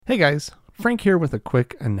Hey guys, Frank here with a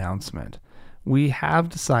quick announcement. We have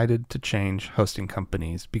decided to change hosting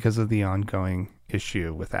companies because of the ongoing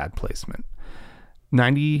issue with ad placement.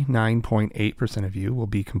 99.8% of you will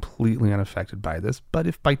be completely unaffected by this, but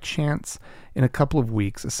if by chance in a couple of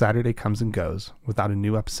weeks a Saturday comes and goes without a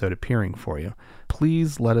new episode appearing for you,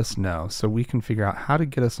 please let us know so we can figure out how to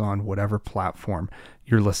get us on whatever platform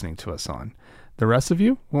you're listening to us on. The rest of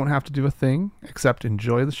you won't have to do a thing except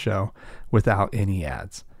enjoy the show without any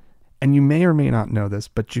ads. And you may or may not know this,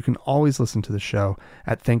 but you can always listen to the show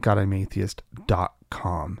at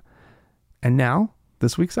thankgodimatheist.com. And now,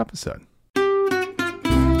 this week's episode.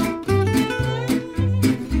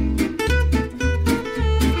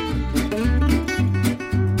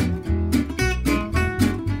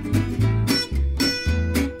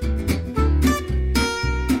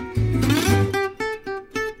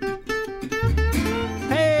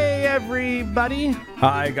 Everybody.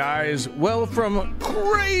 Hi, guys. Well, from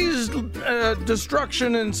crazed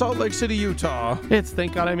destruction in Salt Lake City, Utah, It's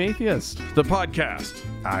Thank God I'm Atheist. the podcast.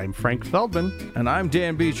 I'm Frank Feldman. And I'm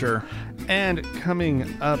Dan Beecher. And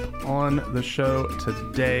coming up on the show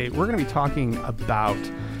today, we're going to be talking about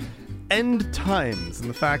end times and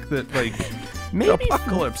the fact that, like, maybe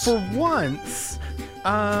Apocalypse. for once,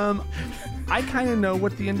 I kind of know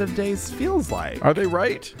what the end of days feels like. Are they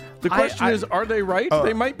right? The question is, are they right?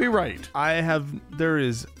 They might be right. There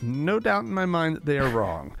is no doubt in my mind that they are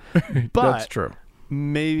wrong. But That's true.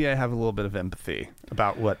 maybe I have a little bit of empathy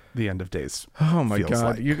about what the end of days Oh, my feels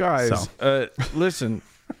God. like. You guys, listen.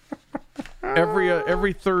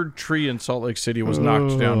 Every third tree in Salt Lake City was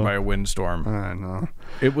knocked down by a windstorm. I know.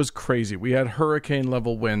 It was crazy. We had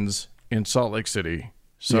hurricane-level winds in Salt Lake City.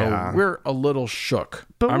 So Yeah. we're a little shook.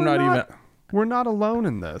 But we're not alone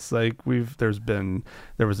in this. Like there was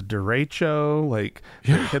a derecho, like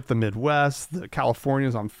that hit the Midwest.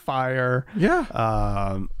 California's on fire.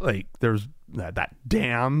 Yeah. Like there's that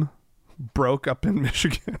dam broke up in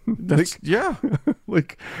Michigan. Yeah.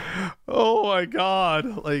 Like, oh my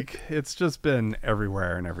God. Like it's just been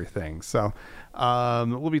everywhere and everything. So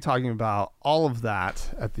we'll be talking about all of that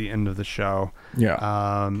at the end of the show. Yeah.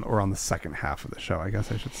 Or on the second half of the show, I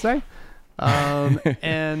guess I should say.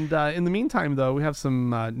 And in the meantime, though, we have some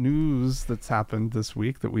news that's happened this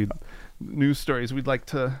week news stories we'd like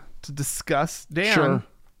to discuss. Dan. Sure.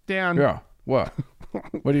 Dan. Yeah. What?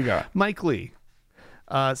 What do you got? Mike Lee.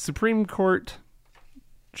 Supreme Court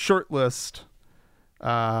shortlist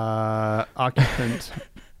occupant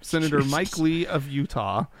Senator Mike Lee of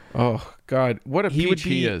Utah. Oh God, what a peach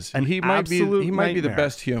he is, and he might be the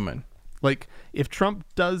best human. Like if Trump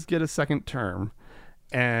does get a second term,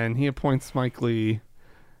 and he appoints Mike Lee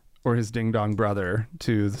or his ding-dong brother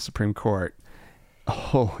to the Supreme Court,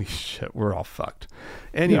 holy shit, we're all fucked.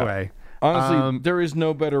 Anyway. Yeah. Honestly, there is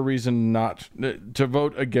no better reason not to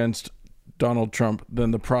vote against Donald Trump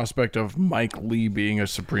than the prospect of Mike Lee being a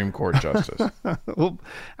Supreme Court justice. Well,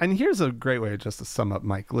 and here's a great way just to sum up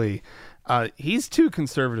Mike Lee. He's too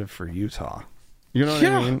conservative for Utah. You know what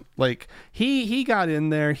I mean? Like, he got in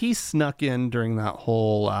there. He snuck in during that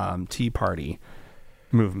whole Tea Party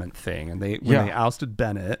movement thing, and when they ousted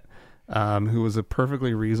Bennett, who was a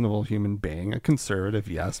perfectly reasonable human being, a conservative,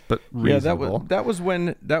 yes, but reasonable. Yeah, that was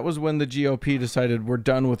when the GOP decided we're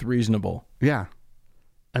done with reasonable. Yeah,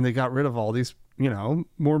 and they got rid of all these,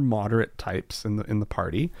 more moderate types in the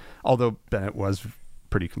party. Although Bennett was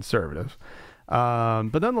pretty conservative,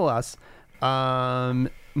 but nonetheless,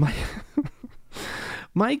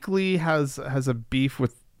 Mike Lee has a beef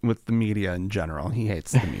with the media in general. He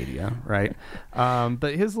hates the media, right?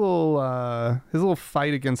 But his little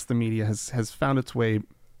fight against the media has found its way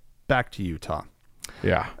back to Utah.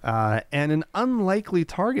 Yeah. And an unlikely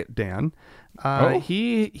target, Dan.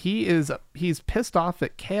 He's pissed off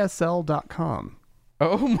at KSL.com.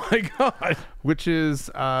 Oh my God. Which is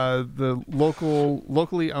the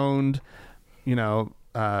locally owned,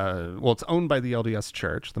 it's owned by the LDS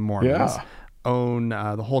Church, the Mormons. Yeah. Own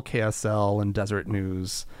the whole KSL and Desert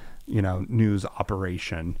News, news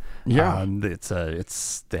operation. Yeah. They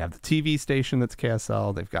have the TV station that's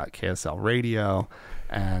KSL. They've got KSL Radio,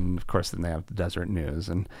 and of course then they have the Desert News.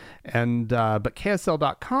 But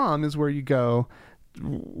KSL.com is where you go,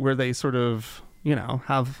 where they sort of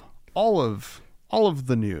have all of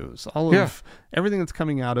the news, of everything that's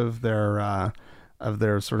coming out of their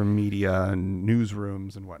sort of media and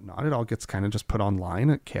newsrooms and whatnot. It all gets kind of just put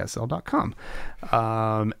online at KSL.com.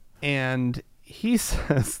 And he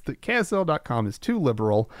says that KSL.com is too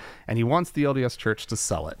liberal and he wants the LDS Church to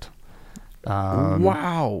sell it.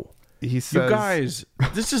 Wow. He says, you guys,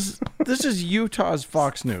 this is Utah's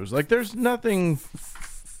Fox News. Like, there's nothing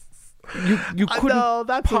you couldn't No,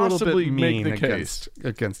 that's a little possibly bit make mean the case.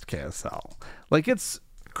 against KSL. Like, it's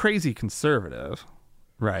crazy conservative,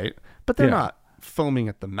 right? But they're Yeah. not foaming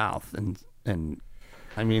at the mouth, and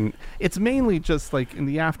I mean, it's mainly just like in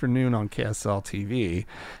the afternoon on KSL TV.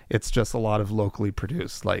 It's just a lot of locally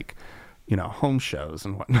produced, like, home shows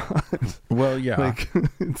and whatnot. Well, yeah. Like,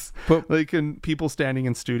 it's But- like in people standing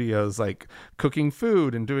in studios, like cooking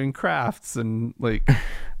food and doing crafts, and like,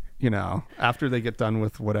 after they get done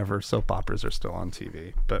with whatever soap operas are still on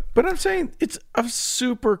TV. But But I'm saying it's a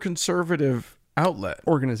super conservative outlet.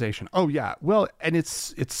 organization. Oh yeah. Well, and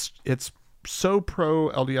it's so pro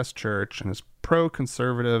LDS Church, and it's pro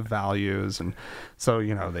conservative values, and so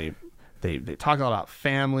they talk a lot about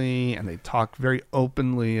family, and they talk very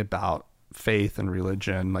openly about faith and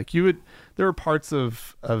religion. Like, there were parts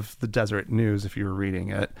of the Deseret News, if you were reading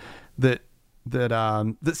it, that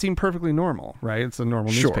seemed perfectly normal, right? It's a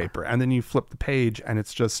normal Sure. newspaper, and then you flip the page, and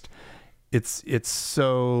it's just it's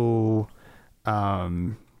so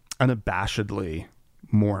unabashedly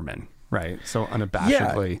Mormon, right? So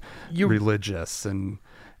unabashedly religious, and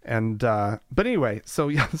but anyway, so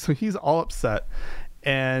he's all upset,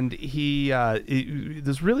 and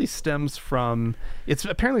this really stems from, it's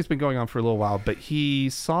been going on for a little while, but he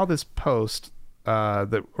saw this post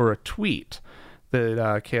or a tweet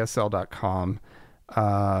that KSL.com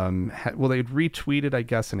they'd retweeted, I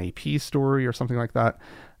guess, an AP story or something like that,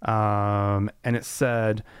 and it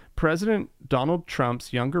said, President Donald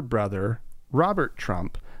Trump's younger brother, Robert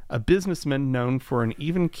Trump, a businessman known for an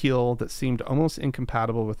even keel that seemed almost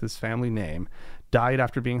incompatible with his family name, died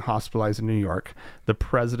after being hospitalized in New York, the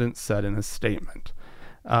president said in a statement.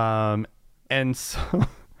 And so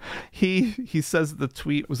he says that the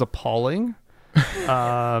tweet was appalling,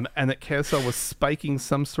 and that KSL was spiking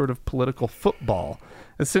some sort of political football,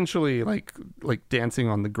 essentially like dancing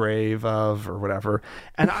on the grave of, or whatever.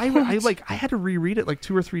 And I had to reread it like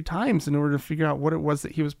 2 or 3 times in order to figure out what it was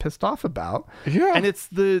that he was pissed off about. Yeah. And it's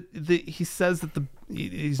he says that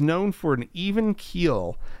he's known for an even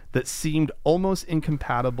keel that seemed almost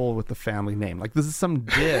incompatible with the family name. Like, this is some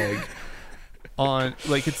dig on,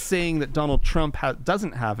 like, it's saying that Donald Trump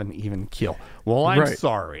doesn't have an even keel. Well, I'm Right.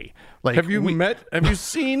 sorry. Like, Have you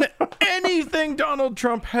seen anything Donald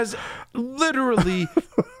Trump has literally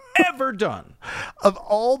ever done? of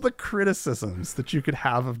all the criticisms that you could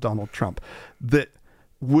have of Donald Trump that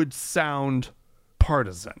would sound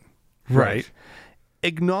partisan, right?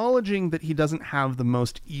 Acknowledging that he doesn't have the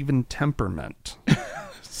most even temperament.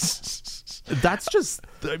 That's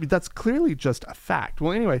clearly just a fact.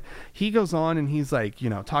 Well, anyway, he goes on and he's like,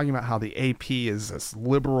 talking about how the AP is this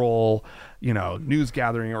liberal, news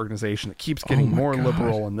gathering organization that keeps getting more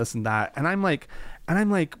liberal and this and that. And I'm like,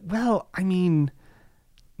 well, I mean,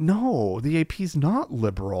 no, the AP's not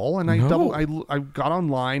liberal. And I got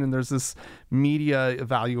online, and there's this media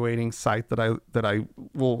evaluating site that I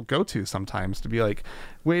will go to sometimes to be like,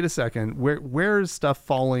 wait a second, where is stuff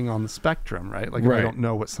falling on the spectrum, right? Like, if I don't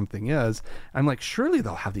know what something is, I'm like, surely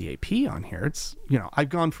they'll have the AP on here. It's, I've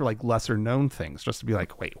gone for like lesser known things just to be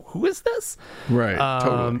like, wait, who is this? Right.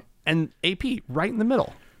 Totally. And AP right in the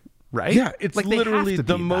middle. Right? Yeah, it's like, literally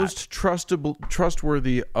the most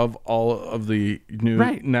trustworthy of all of the new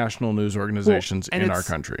national news organizations in our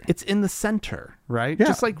country. It's in the center, right? Yeah.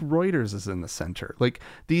 Just like Reuters is in the center. Like,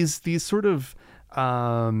 these sort of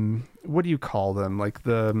what do you call them? Like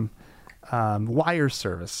the wire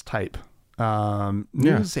service type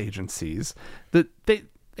news agencies that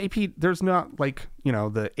AP, there's not like,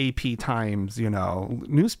 the AP Times,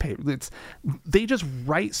 newspaper. They just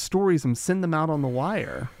write stories and send them out on the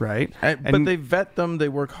wire, right? But they vet them. They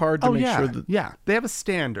work hard to make sure that... they have a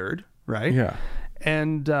standard, right? Yeah.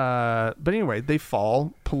 And, but anyway, they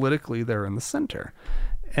fall politically. They're in the center.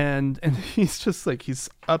 And he's just like, he's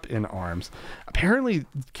up in arms. Apparently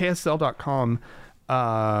KSL.com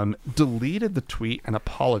deleted the tweet and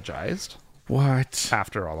apologized. What?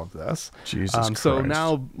 After all of this, Jesus Christ. So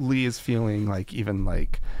now Lee is feeling like even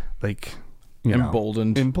like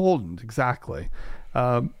emboldened. Emboldened, exactly.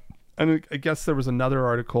 And I guess there was another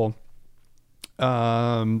article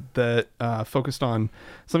that focused on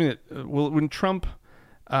something that when Trump,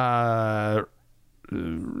 the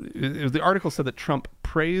article said that Trump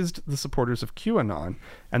praised the supporters of QAnon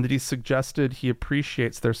and that he suggested he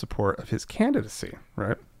appreciates their support of his candidacy.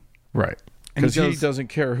 Right. Because he doesn't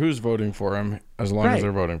care who's voting for him as long as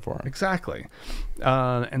they're voting for him. Exactly.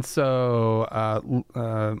 And so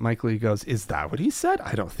Mike Lee goes, is that what he said?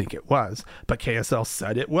 I don't think it was. But KSL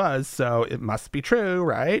said it was, so it must be true,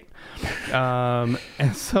 right? And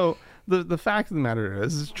so the fact of the matter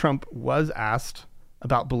is Trump was asked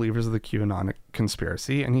about believers of the QAnon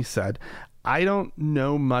conspiracy, and he said, I don't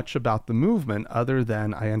know much about the movement other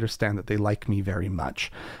than I understand that they like me very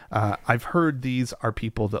much. I've heard these are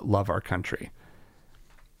people that love our country.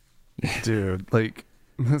 Dude, like,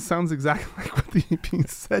 that sounds exactly like what the EP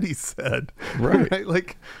said he said. Right.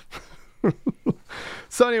 Like,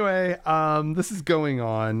 so anyway, this is going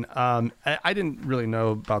on. I didn't really know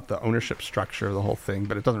about the ownership structure of the whole thing,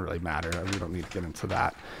 but it doesn't really matter. We don't need to get into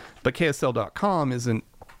that. But KSL.com isn't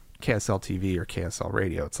KSL TV or KSL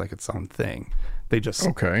Radio. It's like its own thing. They just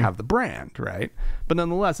have the brand, right? But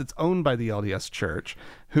nonetheless, it's owned by the LDS Church,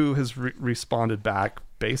 who has responded back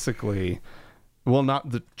basically. Well, not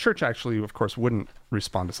the church actually, of course, wouldn't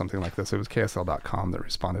respond to something like this. It was KSL.com that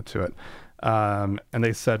responded to it. And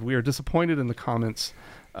they said, "We are disappointed in the comments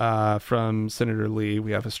from Senator Lee.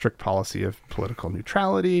 We have a strict policy of political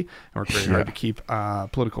neutrality and work very hard to keep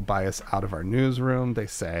political bias out of our newsroom." They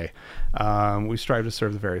say, "We strive to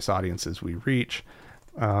serve the various audiences we reach."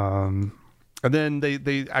 And then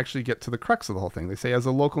they actually get to the crux of the whole thing. They say, as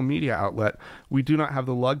a local media outlet, we do not have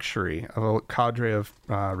the luxury of a cadre of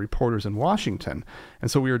reporters in Washington.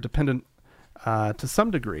 And so we are dependent to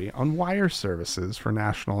some degree on wire services for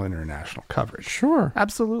national and international coverage. Sure.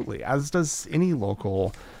 Absolutely. As does any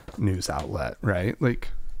local news outlet, right? Like,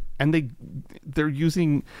 and they're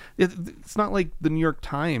using, it's not like the New York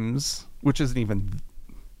Times, which isn't even,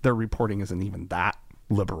 their reporting isn't even that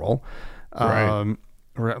liberal. Right.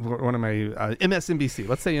 Or one of my MSNBC.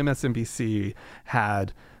 Let's say MSNBC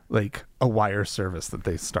had like a wire service that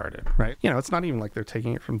they started, right? You know, it's not even like they're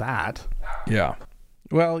taking it from that. Yeah.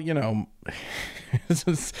 Well, you know,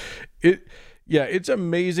 it's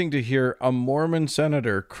amazing to hear a Mormon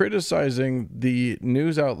senator criticizing the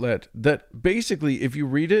news outlet that basically, if you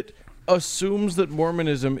read it, assumes that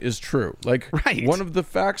Mormonism is true. Like, right. One of the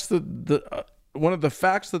facts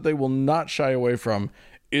that they will not shy away from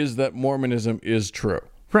is that Mormonism is true.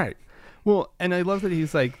 Right. Well, and I love that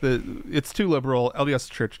he's like, it's too liberal, LDS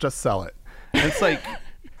Church, just sell it. And it's like,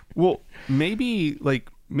 well, maybe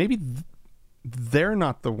they're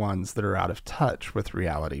not the ones that are out of touch with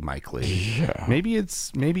reality, Mike Lee. Yeah.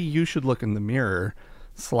 Maybe you should look in the mirror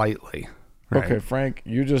slightly. Right? Okay, Frank,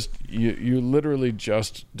 you literally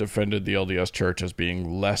just defended the LDS Church as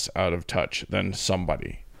being less out of touch than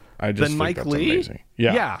somebody. I just think Mike that's Lee? amazing.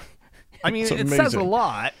 Yeah. I mean, it says a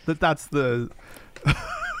lot that's the...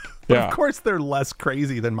 But of course they're less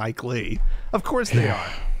crazy than Mike Lee. Of course they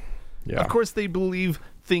are. Yeah. Of course they believe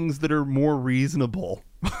things that are more reasonable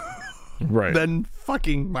right. than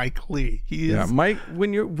fucking Mike Lee. He is Mike,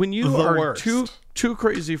 when you are worst. too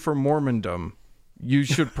crazy for Mormondom, you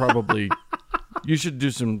should probably you should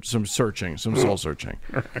do some searching, some soul searching.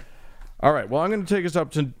 All right. Well, I'm going to take us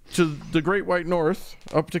up to the Great White North,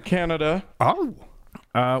 up to Canada. Oh.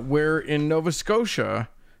 Where in Nova Scotia,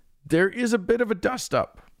 there is a bit of a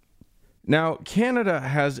dust-up. Now, Canada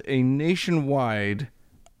has a nationwide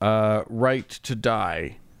right to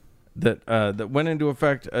die that went into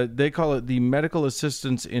effect. They call it the Medical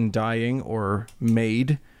Assistance in Dying, or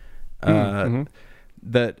MAID.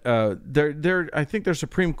 That I think their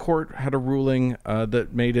Supreme Court had a ruling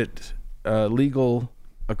that made it legal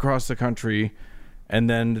across the country. And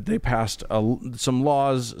then they passed some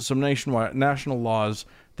laws, some national laws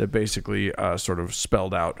that basically sort of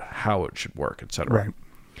spelled out how it should work, etc. Right.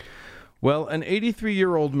 Well, an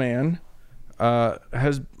 83-year-old man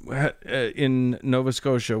in Nova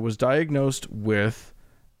Scotia was diagnosed with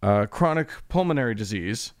chronic pulmonary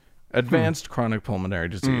disease, advanced chronic pulmonary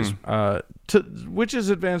disease, which is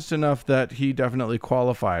advanced enough that he definitely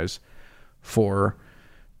qualifies for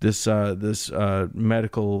this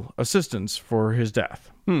medical assistance for his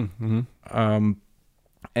death. And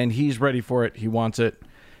he's ready for it. He wants it.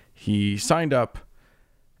 He signed up,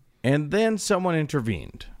 and then someone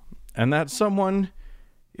intervened, and that someone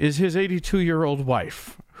is his 82-year-old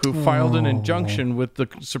wife, who filed an injunction with the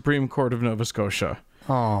Supreme Court of Nova Scotia,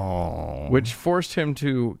 which forced him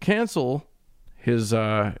to cancel his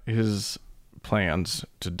plans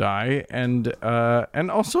to die, and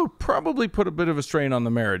also probably put a bit of a strain on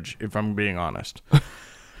the marriage, if I'm being honest.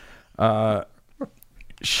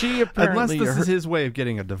 She apparently, unless this is his way of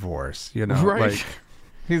getting a divorce, you know, right? Like,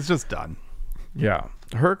 he's just done. Yeah,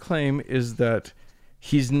 her claim is that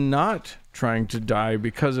he's not trying to die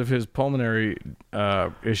because of his pulmonary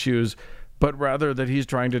issues, but rather that he's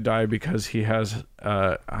trying to die because he has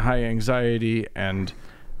high anxiety and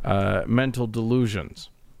mental delusions.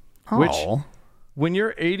 Which, when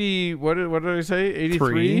you're 80, what did I say?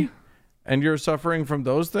 83, and you're suffering from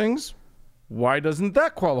those things, why doesn't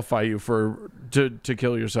that qualify you to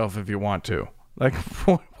kill yourself if you want to? Like,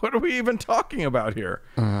 what are we even talking about here?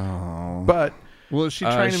 Oh. But well, is she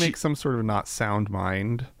trying to make some sort of not sound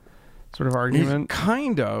mind sort of argument.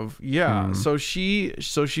 Kind of, yeah. So she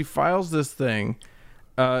files this thing.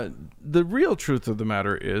 The real truth of the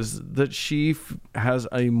matter is that she has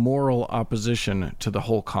a moral opposition to the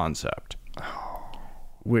whole concept,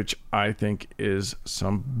 which I think is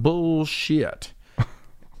some bullshit.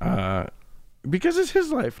 Because it's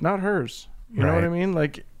his life, not hers. You know what I mean?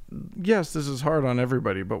 Like, yes, this is hard on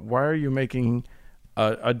everybody, but why are you making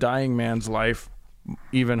a dying man's life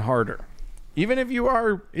even harder? Even if you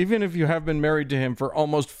have been married to him for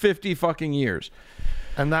almost 50 fucking years.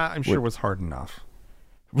 And that, I'm sure, was hard enough.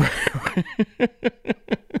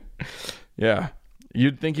 Yeah.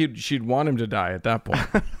 You'd think she'd want him to die at that point.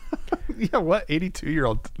 Yeah, what?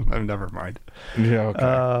 82-year-old? Oh, never mind. Yeah, okay.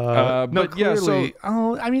 No, but clearly,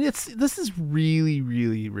 I mean, this is really,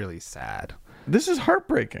 really, really sad. This is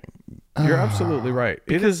heartbreaking. You're absolutely right.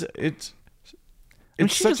 It's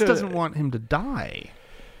she just doesn't want him to die.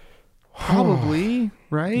 Probably,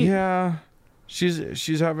 right? Yeah.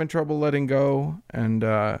 She's having trouble letting go, and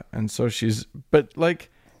so but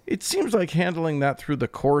like, it seems like handling that through the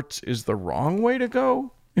courts is the wrong way to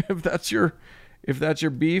go. If that's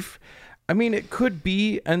your beef. I mean, it could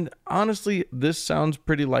be, and honestly, this sounds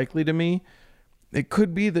pretty likely to me. It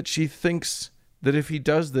could be that she thinks that if he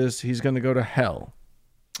does this, he's going to go to hell.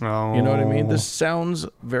 Oh. You know what I mean? This sounds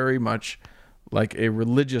very much like a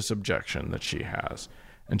religious objection that she has.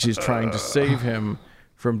 And she's trying to save him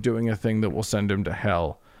from doing a thing that will send him to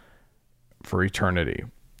hell for eternity.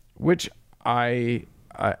 Which I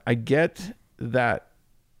get that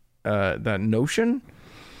notion,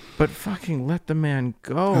 but fucking let the man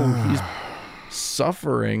go. He's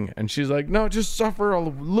suffering. And she's like, no, just suffer a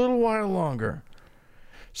little while longer.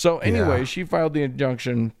 So anyway, she filed the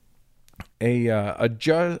injunction. A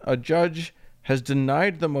judge has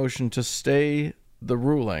denied the motion to stay the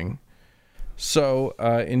ruling. So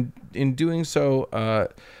in doing so,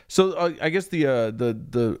 I guess there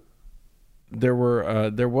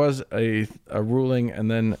was a ruling,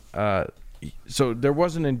 and then so there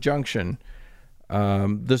was an injunction.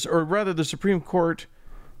 The Supreme Court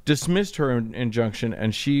dismissed her injunction,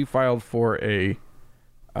 and she filed for an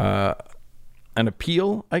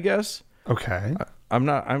appeal, I guess. Okay.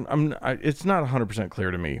 It's not 100%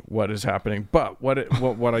 clear to me what is happening, but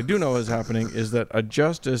what I do know is happening is that a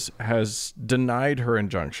justice has denied her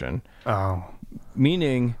injunction. Oh.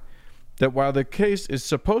 Meaning that while the case is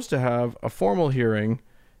supposed to have a formal hearing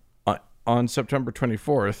on September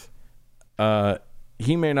 24th,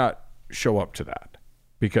 he may not show up to that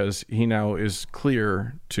because he now is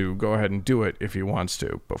clear to go ahead and do it if he wants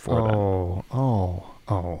to before then.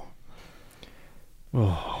 Oh.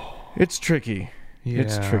 It's tricky. Yeah.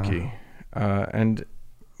 It's tricky. And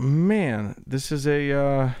man, this is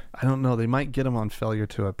I don't know. They might get him on failure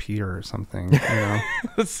to appear or something. You know?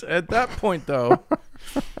 At that point, though,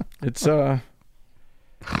 it's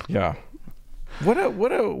yeah. What a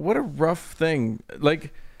rough thing.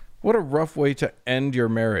 Like, what a rough way to end your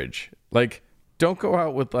marriage. Like, don't go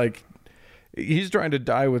out with, like, he's trying to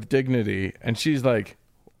die with dignity, and she's like,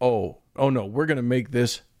 oh no, we're gonna make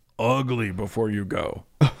this ugly before you go.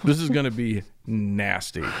 This is gonna be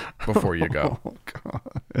nasty before you go. Oh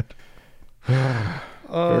God.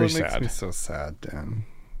 Very it sad. makes me so sad, Dan.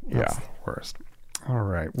 That's Yeah. the worst. All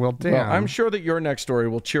right. Well, Dan. Well, I'm sure that your next story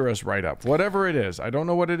will cheer us right up. Whatever it is. I don't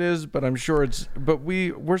know what it is, but I'm sure but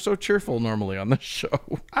we're so cheerful normally on this show.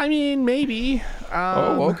 I mean, maybe.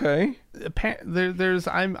 Okay.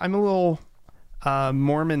 I'm a little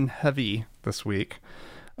Mormon heavy this week.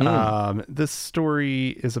 This story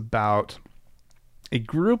is about a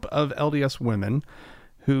group of LDS women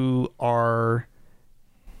who are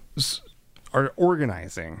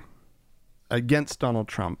organizing against Donald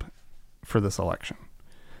Trump for this election.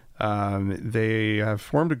 They have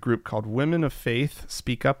formed a group called Women of Faith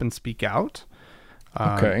Speak Up and Speak Out.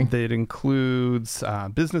 Okay. That includes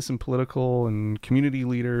business and political and community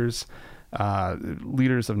leaders,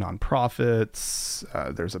 leaders of nonprofits.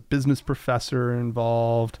 There's a business professor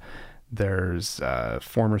involved. There's a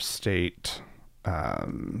former state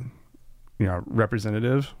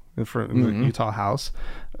representative for the Utah House,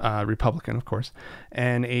 Republican, of course,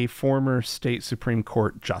 and a former state Supreme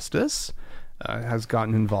Court justice has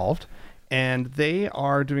gotten involved, and they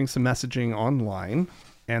are doing some messaging online,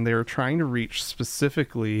 and they're trying to reach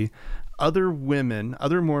specifically other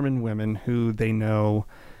Mormon women who they know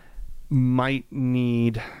might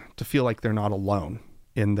need to feel like they're not alone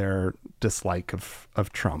in their dislike of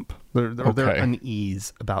Trump, their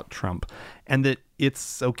unease about Trump, and that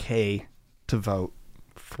it's okay to vote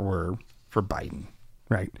for Biden,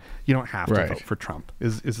 right? You don't have to vote for Trump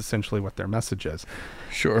is essentially what their message is.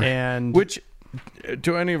 Sure. And which,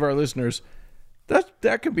 to any of our listeners,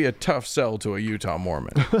 That could be a tough sell to a Utah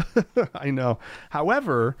Mormon. I know.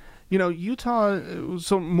 However, Utah,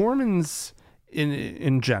 so Mormons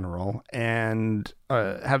in general and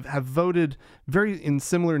have voted very in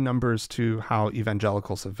similar numbers to how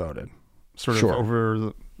evangelicals have voted, sort of over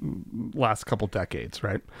the last couple decades,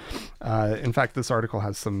 right? In fact, this article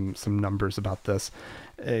has some numbers about this.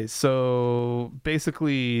 So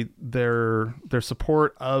basically, their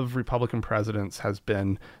support of Republican presidents has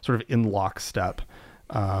been sort of in lockstep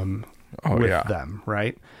with them,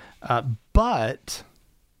 right? But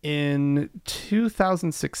in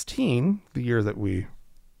 2016, the year that we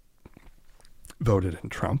voted in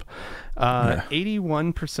Trump,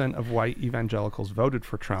 81% of white evangelicals voted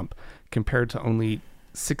for Trump compared to only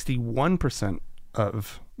 61%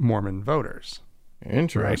 of Mormon voters.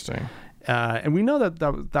 Interesting. Right? And we know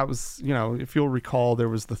that was, if you'll recall, there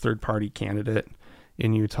was the third party candidate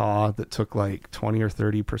in Utah that took like 20 or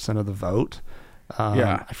 30% of the vote.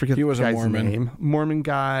 I forget he was the guy's a Mormon name. Mormon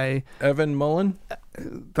guy. Evan Mullen?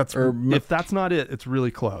 If that's not it, it's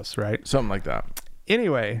really close, right? Something like that.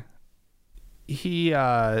 Anyway, he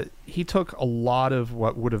took a lot of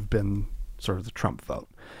what would have been sort of the Trump vote,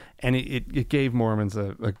 and it gave Mormons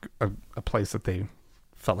a place that they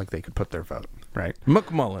felt like they could put their vote, right? Evan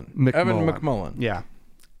McMullen. Yeah.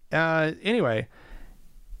 Anyway,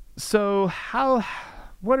 so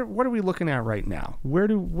what are we looking at right now? What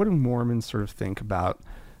do Mormons sort of think about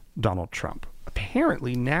Donald Trump?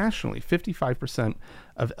 Apparently, nationally, 55%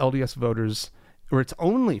 of LDS voters, or it's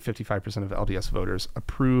only 55% of LDS voters,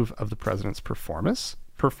 approve of the president's performance,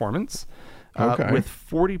 with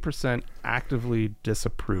 40% actively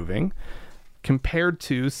disapproving, compared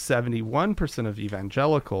to 71% of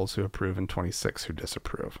evangelicals who approve and 26% who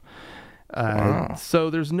disapprove. So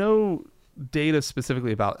there's no data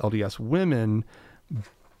specifically about LDS women,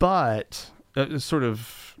 but sort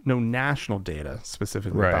of no national data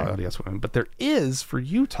specifically about LDS women, but there is for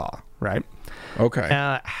Utah, right? Okay.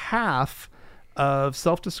 Half of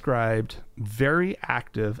self-described very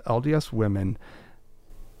active LDS women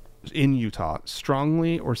in Utah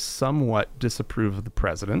strongly or somewhat disapprove of the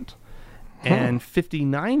president, and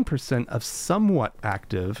 59% of somewhat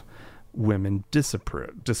active women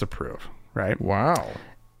disapprove, right? Wow.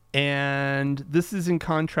 And this is in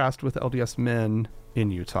contrast with LDS men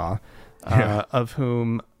in Utah, of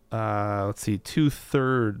whom,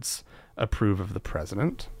 2/3 approve of the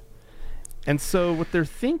president. And so what they're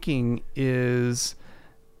thinking is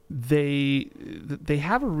they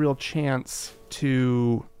have a real chance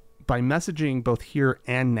to, by messaging both here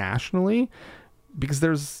and nationally, because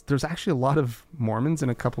there's actually a lot of Mormons in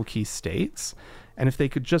a couple key states, and if they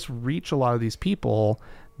could just reach a lot of these people,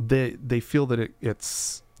 they feel that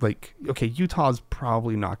it's like, okay, Utah's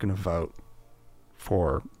probably not going to vote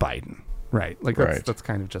for Biden, right? Like that's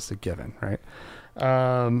kind of just a given, right?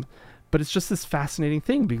 But it's just this fascinating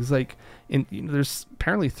thing because there's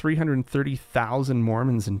apparently 330,000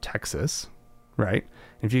 Mormons in Texas, right?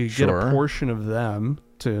 If you could get a portion of them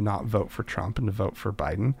to not vote for Trump and to vote for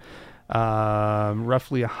Biden,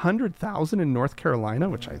 roughly 100,000 in North Carolina,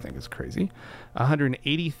 which I think is crazy,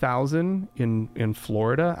 180,000 in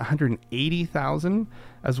Florida, 180,000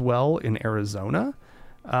 as well in Arizona.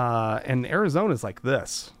 And Arizona is like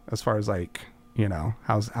this as far as how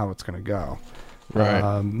it's going to go.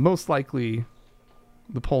 Right. Most likely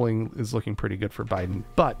the polling is looking pretty good for Biden,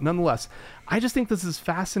 but nonetheless, I just think this is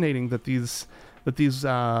fascinating that these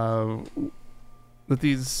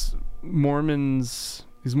Mormon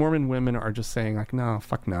women are just saying like, no,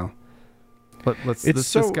 fuck no.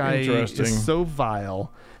 This guy is so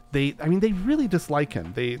vile. They really dislike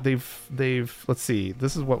him. They've let's see.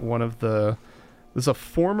 This is what this is a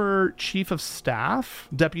former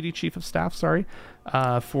deputy chief of staff,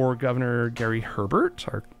 for Governor Gary Herbert,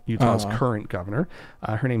 Utah's current governor.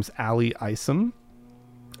 Her name's Allie Isom.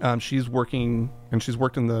 She's worked in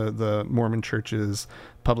the Mormon Church's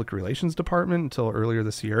public relations department until earlier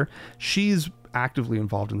this year. She's actively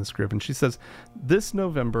involved in this group, and she says, "This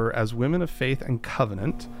November, as women of faith and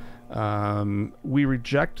covenant, we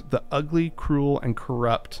reject the ugly, cruel, and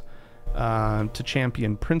corrupt to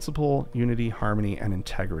champion principle, unity, harmony, and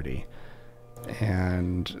integrity."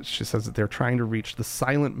 And she says that they're trying to reach the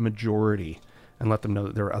silent majority and let them know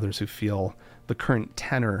that there are others who feel the current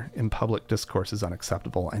tenor in public discourse is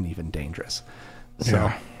unacceptable and even dangerous.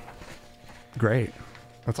 So, Great.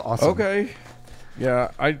 That's awesome. Okay.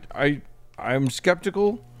 Yeah, I'm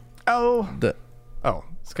skeptical.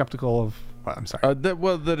 Skeptical of what? I'm sorry.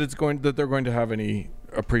 That they're going to have any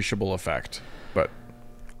appreciable effect. But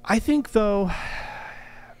I think though,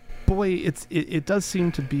 boy, it does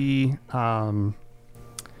seem to be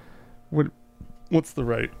what's the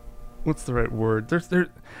right what's the right word?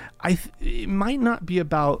 It might not be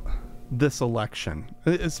about this election,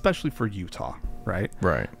 especially for Utah, right?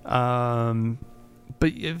 Right.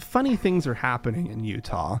 But funny things are happening in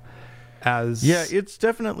Utah. It's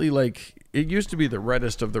definitely like it used to be the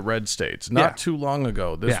reddest of the red states. Not too long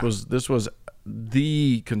ago, this was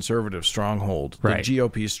the conservative stronghold, the Right.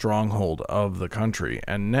 GOP stronghold of the country,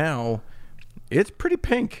 and now it's pretty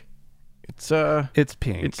pink. It's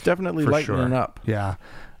pink. It's definitely for lightening sure. up. Yeah.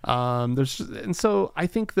 And so I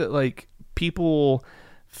think that like people,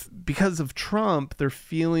 because of Trump, they're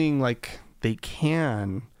feeling like they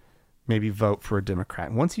can maybe vote for a Democrat.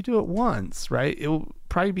 And once you do it once, right, it will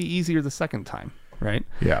probably be easier the second time, right?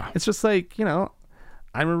 Yeah. It's just like,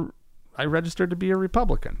 I registered to be a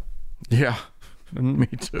Republican. Yeah. Me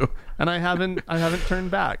too. And I haven't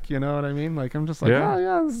turned back. You know what I mean? Like I'm just like, Yeah. oh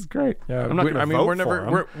yeah, this is great. Yeah, I'm not gonna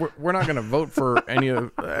vote we're not going to vote for any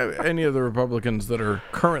of the Republicans that are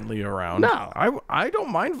currently around. No. I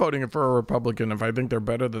don't mind voting for a Republican if I think they're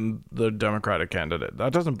better than the Democratic candidate.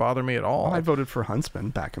 That doesn't bother me at all. Well, I voted for Huntsman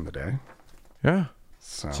back in the day. Yeah.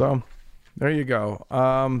 So, So, there you go.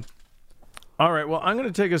 All right. Well, I'm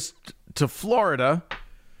going to take us to Florida,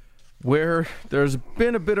 where there's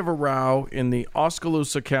been a bit of a row in the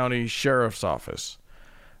Oskaloosa County Sheriff's Office.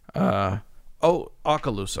 Okaloosa.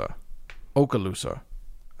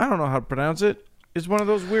 I don't know how to pronounce it. It's one of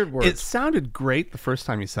those weird words. it sounded great the first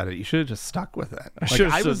time you said it. You should have just stuck with it. I should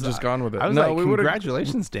have just gone with it. I was No, like, we would've-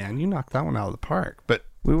 congratulations, Dan. You knocked that one out of the park. But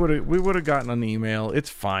We would have gotten an email. It's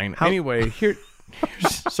fine. Anyway, here's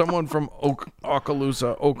someone from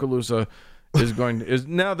Okaloosa is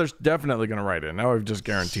now there's definitely going to write in. Now I've just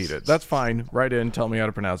guaranteed it. That's fine. Write in. Tell me how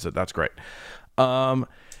to pronounce it. That's great.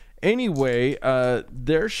 Anyway,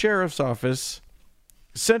 their sheriff's office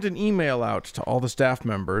sent an email out to all the staff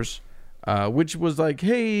members, which was like,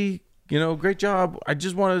 hey, great job. I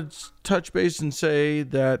just want to touch base and say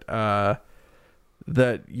that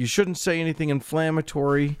that you shouldn't say anything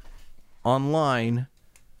inflammatory online,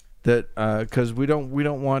 that because we don't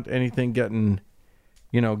want anything getting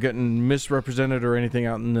misrepresented or anything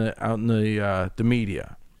out in the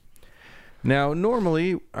media. Now,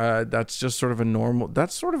 normally, that's just sort of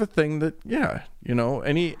that's sort of a thing that,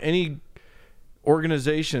 any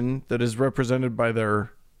organization that is represented by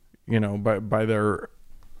their, by their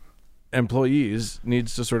employees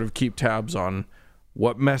needs to sort of keep tabs on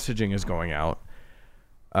what messaging is going out.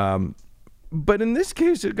 But in this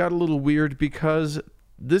case, it got a little weird because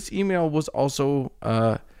this email was also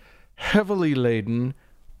heavily laden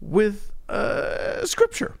with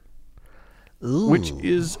scripture, which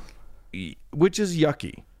is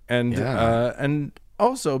yucky, and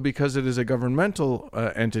also because it is a governmental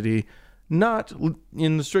entity, not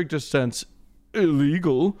in the strictest sense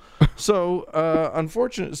illegal. So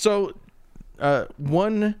unfortunate. So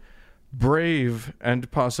one brave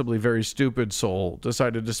and possibly very stupid soul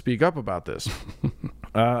decided to speak up about this.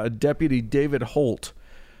 Deputy David Holt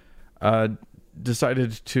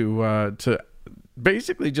decided to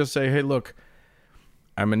basically just say, hey, look,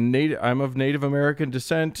 I'm of Native American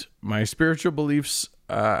descent. My spiritual beliefs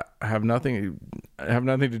have nothing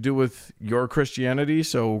to do with your Christianity.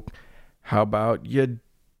 So how about you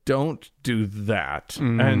don't do that?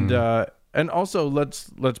 And also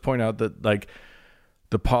let's point out that like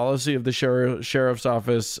the policy of the sheriff's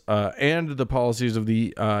office and the policies of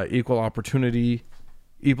the Equal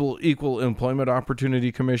Employment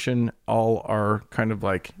Opportunity Commission all are kind of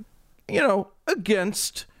like,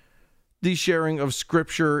 against the sharing of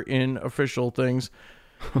scripture in official things.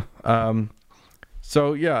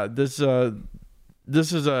 So yeah, this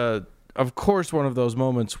is of course one of those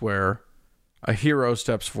moments where a hero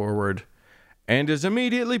steps forward and is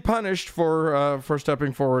immediately punished for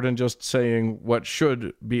stepping forward and just saying what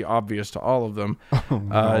should be obvious to all of them.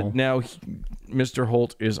 Now, Mr.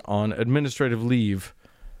 Holt is on administrative leave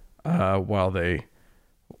while they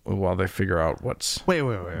figure out what's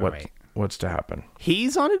to happen.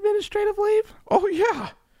 he's on administrative leave? Oh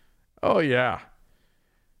yeah.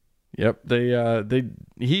 Yep.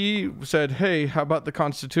 He said, "Hey, how about the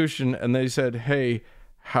Constitution?" And they said, "Hey,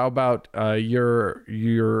 how about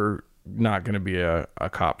you're not going to be a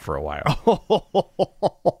cop for a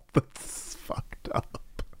while." That's fucked up.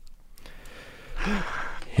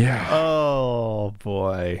 Yeah. Oh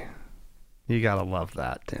boy, you gotta love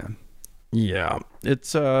that, Dan. Yeah.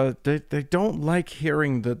 It's they don't like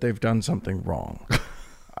hearing that they've done something wrong.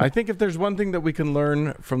 I think if there's one thing that we can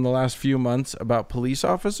learn from the last few months about police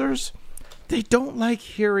officers, they don't like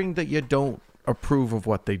hearing that you don't approve of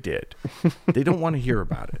what they did. They don't want to hear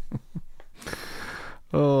about it.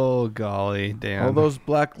 Oh golly, Dan. All those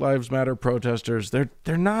Black Lives Matter protesters, they're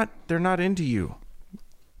not into you.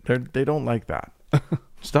 They don't like that.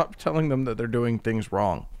 Stop telling them that they're doing things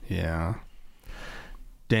wrong. Yeah.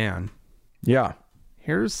 Dan, Yeah.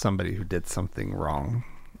 here's somebody who did something wrong.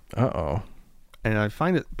 Uh-oh. And I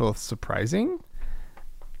find it both surprising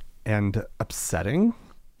and upsetting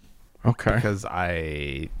Okay. because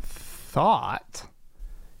I thought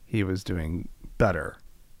he was doing better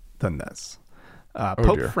than this.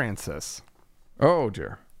 Pope dear. Francis. Oh,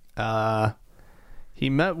 dear. He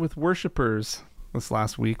met with worshipers this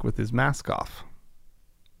last week with his mask off.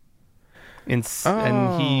 And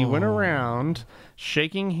he went around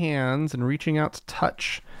shaking hands and reaching out to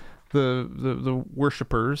touch the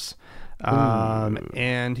worshipers.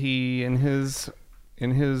 And he in his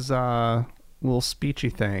little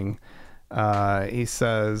speechy thing, he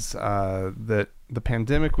says that the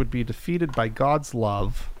pandemic would be defeated by God's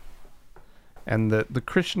love, and that the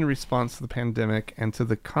Christian response to the pandemic and to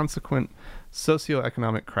the consequent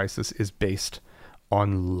socioeconomic crisis is based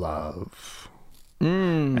on love.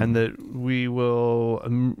 And that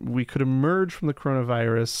we could emerge from the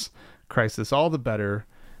coronavirus crisis all the better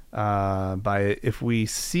by if we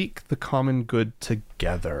seek the common good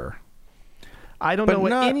together. I don't know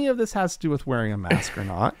what any of this has to do with wearing a mask or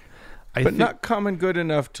not. But not common good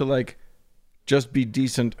enough to like just be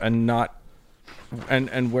decent and not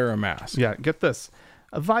and wear a mask. Yeah, get this.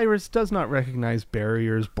 A virus does not recognize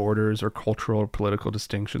barriers, borders, or cultural or political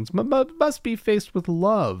distinctions, but must be faced with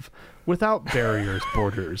love without barriers,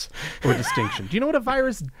 borders, or distinction. Do you know what a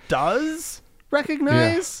virus does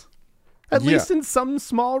recognize? Yeah. At least in some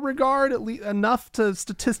small regard, at least enough to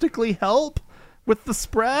statistically help with the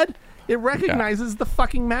spread. It recognizes the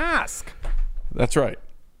fucking mask. That's right.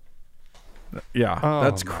 Yeah,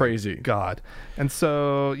 that's crazy. God. And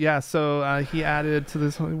so, he added to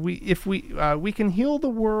this, we can heal the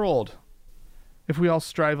world if we all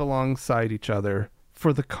strive alongside each other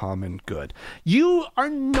for the common good. You are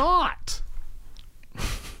not.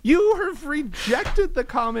 You have rejected the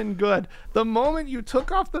common good. The moment you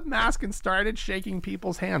took off the mask and started shaking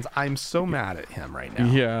people's hands, I'm so mad at him right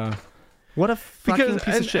now. Yeah. What a fucking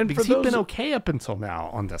piece of shit. And because he's been okay up until now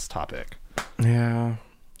on this topic. Yeah.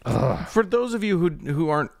 For those of you who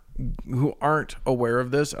aren't aware of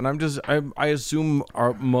this, and I assume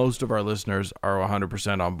most of our listeners are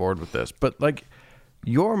 100% on board with this, but like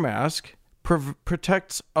your mask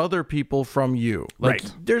protects other people from you. Like,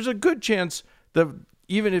 right. There's a good chance that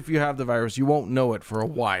even if you have the virus, you won't know it for a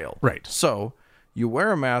while. Right. So you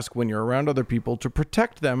wear a mask when you're around other people to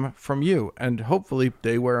protect them from you, and hopefully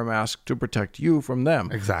they wear a mask to protect you from them.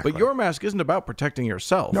 Exactly. But your mask isn't about protecting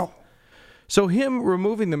yourself. No. So him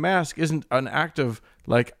removing the mask isn't an act of,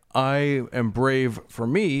 like, I am brave for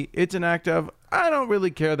me. It's an act of, I don't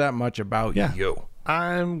really care that much about you.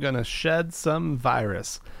 I'm going to shed some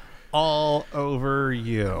virus all over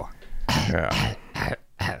you. Yeah.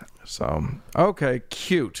 So, okay,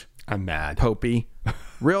 cute. I'm mad. Popey.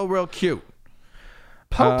 Real cute.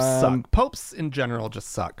 Popes suck. Popes in general just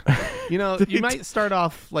suck. You know, you might start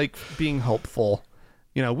off, like, being hopeful.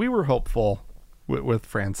 You know, we were hopeful with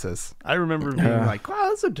Francis. I remember being like, wow,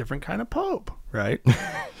 that's a different kind of pope, right?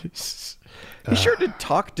 He sure did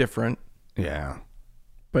talk different. Yeah.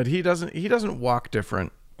 But he doesn't walk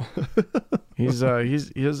different. His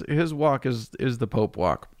walk is the pope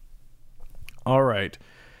walk. All right.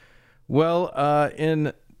 Well,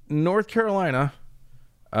 in North Carolina,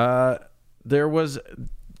 there was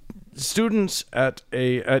students at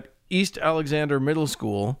East Alexander Middle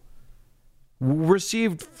School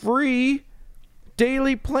received free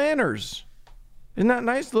daily planners. Isn't that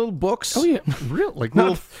nice? Little books. Oh yeah, real like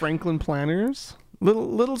little Franklin planners.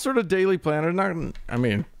 Little sort of daily planner.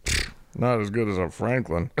 Not as good as a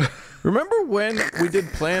Franklin. Remember when we did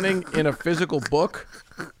planning in a physical book?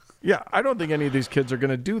 Yeah, I don't think any of these kids are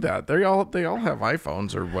going to do that. They all have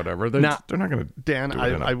iPhones or whatever. They're not going to. Dan,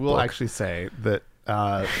 I will actually say that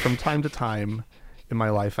from time to time in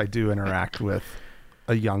my life, I do interact with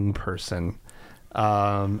a young person,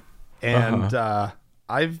 I'm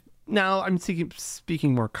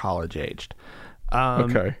speaking more college aged.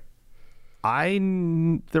 Okay.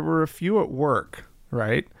 There were a few at work,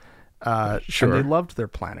 right? Sure. And they loved their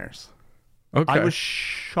planners. Okay. I was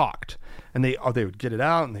shocked. And they would get it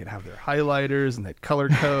out and they'd have their highlighters and they'd color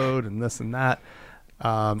code and this and that.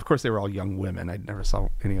 Of course, they were all young women. I never saw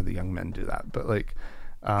any of the young men do that. But like,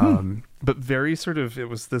 but very sort of, it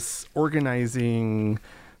was this organizing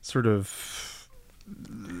sort of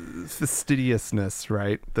fastidiousness,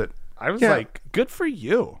 right? That I was like, good for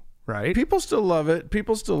you, right? People still love it.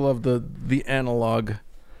 People still love the analog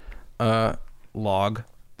log.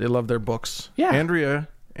 They love their books. Yeah.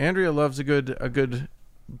 Andrea loves a good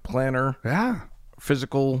planner. Yeah.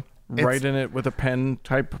 Physical write in it with a pen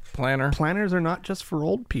type planner. Planners are not just for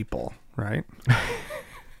old people, right?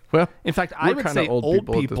 Well, in fact, I would say old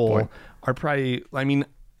people people are probably, I mean,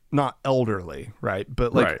 not elderly, right?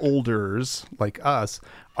 But like olders like us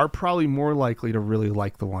are probably more likely to really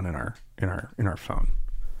like the one in our phone.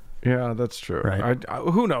 Yeah, that's true. Right.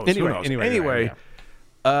 Who knows? Anyway,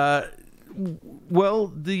 well,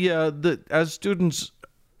 the as students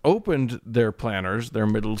opened their planners, their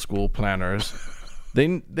middle school planners,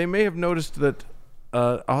 they may have noticed that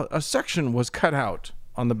a section was cut out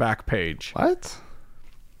on the back page. What?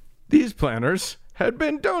 These planners had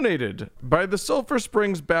been donated by the Sulphur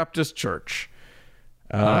Springs Baptist Church,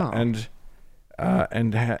 and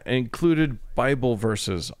included Bible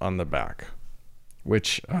verses on the back,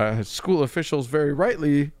 which school officials very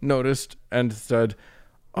rightly noticed and said,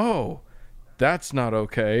 "Oh, that's not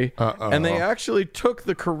okay." And they actually took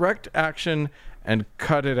the correct action and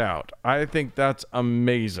cut it out. I think that's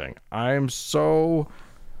amazing. I'm so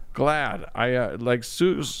glad. I like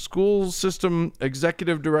school system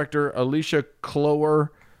executive director Alicia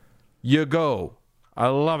Clower. You go. I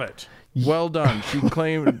love it. Well done. She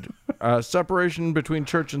claimed separation between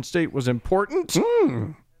church and state was important,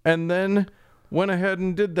 and then went ahead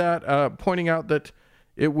and did that, pointing out that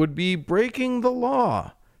it would be breaking the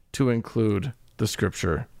law to include the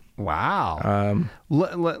scripture. Wow.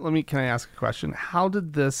 Can I ask a question? How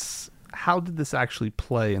did this actually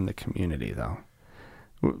play in the community, though?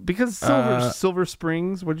 Because Silver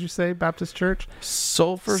Springs, what did you say, Baptist Church?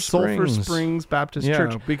 Sulphur Springs Baptist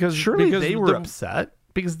Church. Because they were upset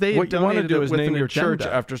because they what you want to do is name your church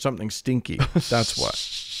agenda. after something stinky. That's what.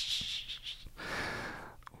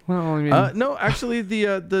 Well, I mean, no, actually,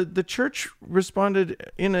 the church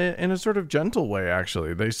responded in a sort of gentle way.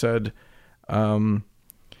 Actually, they said, well,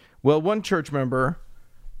 one church member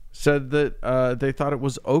said that they thought it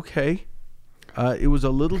was okay. It was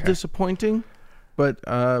a little disappointing. But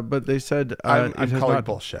they said I'm calling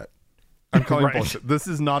bullshit. I'm calling bullshit. This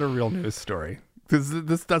is not a real news story.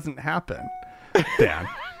 This doesn't happen, Dan.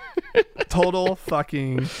 Total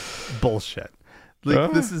fucking bullshit.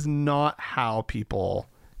 Like this is not how people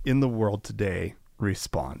in the world today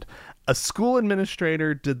respond. A school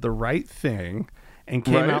administrator did the right thing and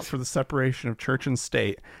came out for the separation of church and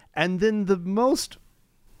state, and then the most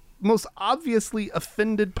obviously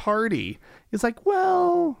offended party is like,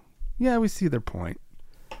 well, yeah, we see their point.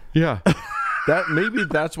 Yeah. Maybe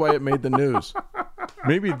that's why it made the news.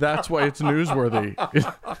 Maybe that's why it's newsworthy.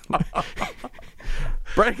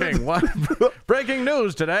 Breaking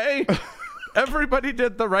news today. Everybody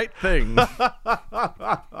did the right thing.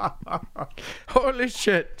 Holy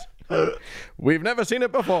shit. We've never seen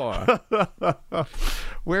it before.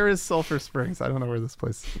 Where is Sulphur Springs? I don't know where this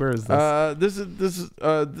place. Where is this?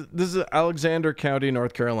 This is Alexander County,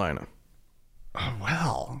 North Carolina. Oh,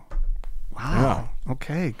 wow. Wow. Yeah.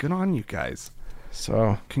 Okay. Good on you guys.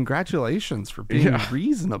 So congratulations for being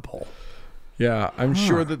reasonable. Yeah. I'm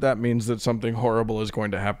sure that means that something horrible is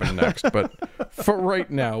going to happen next, but for right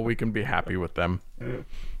now, we can be happy with them.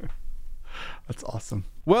 That's awesome.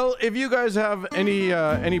 Well, if you guys have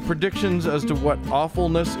any predictions as to what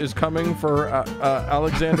awfulness is coming for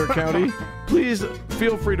Alexander County, please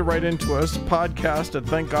feel free to write into us,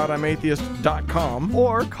 podcast@thankgodimatheist.com.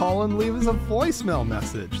 Or call and leave us a voicemail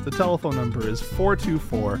message. The telephone number is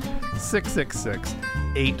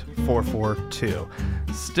 424-666-8442.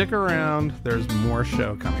 Stick around. There's more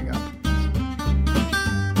show coming up.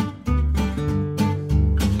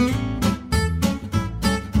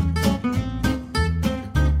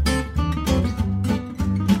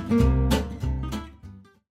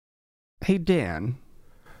 Hey, Dan.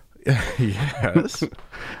 Yes.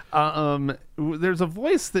 There's a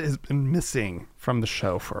voice that has been missing from the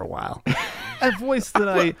show for a while. A voice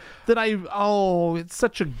that it's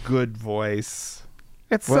such a good voice.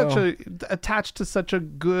 It's attached to such a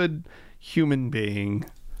good human being.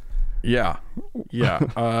 Yeah.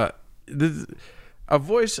 Yeah. A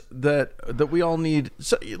voice that we all need.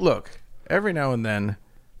 So look, every now and then,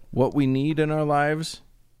 what we need in our lives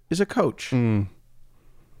is a coach.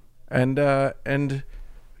 And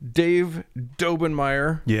Dave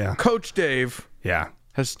Dobenmeyer, Coach Dave,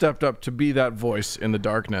 has stepped up to be that voice in the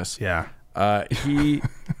darkness. Yeah. He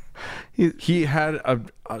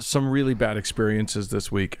had some really bad experiences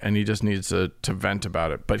this week, and he just needs to vent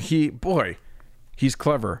about it. But he's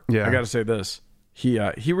clever. Yeah. I got to say this. He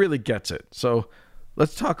really gets it. So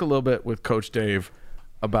let's talk a little bit with Coach Dave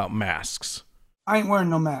about masks. I ain't wearing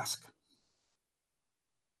no mask.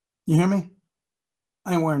 You hear me?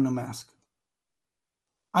 I ain't wearing no mask.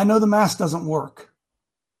 I know the mask doesn't work.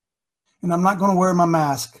 And I'm not going to wear my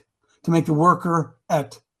mask to make the worker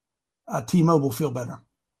at T-Mobile feel better.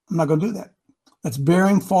 I'm not going to do that. That's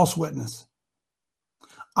bearing false witness.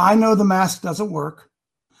 I know the mask doesn't work.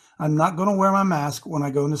 I'm not going to wear my mask when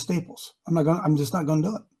I go into Staples. I'm just not going to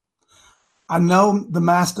do it. I know the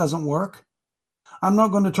mask doesn't work. I'm not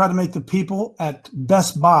going to try to make the people at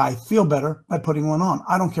Best Buy feel better by putting one on.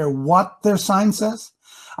 I don't care what their sign says.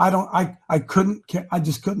 I couldn't care. I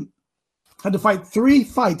just couldn't. I had to fight 3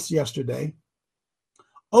 fights yesterday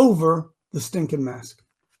over the stinking mask.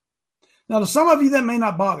 Now, to some of you, that may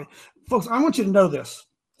not bother you. Folks, I want you to know this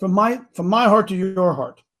from my heart to your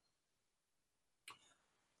heart.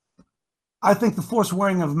 I think the forced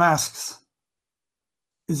wearing of masks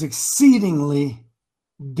is exceedingly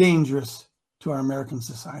dangerous to our American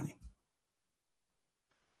society.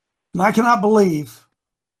 And I cannot believe,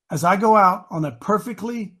 as I go out on a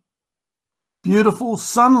perfectly beautiful,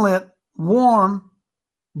 sunlit, warm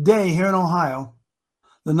day here in Ohio,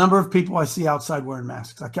 the number of people I see outside wearing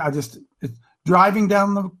masks. Driving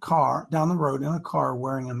down the road in a car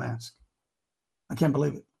wearing a mask. I can't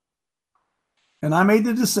believe it. And I made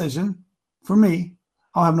the decision, for me,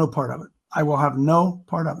 I'll have no part of it. I will have no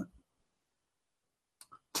part of it.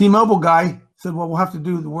 T-Mobile guy said, well, we'll have to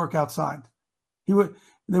do the work outside. They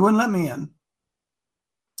wouldn't let me in.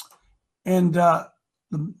 And the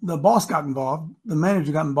boss got involved. The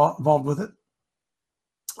manager got involved with it.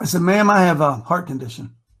 I said, ma'am, I have a heart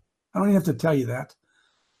condition. I don't even have to tell you that.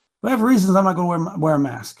 But I have reasons I'm not going to wear a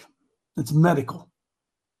mask. It's medical.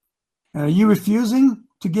 And are you refusing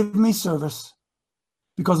to give me service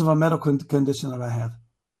because of a medical condition that I have?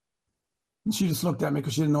 And she just looked at me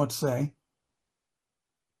because she didn't know what to say.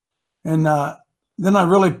 And then I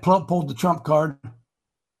really pulled the trump card.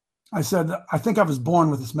 I said, I think I was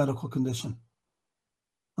born with this medical condition.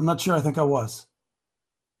 I'm not sure. I think I was.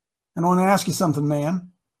 And I want to ask you something,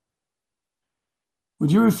 ma'am.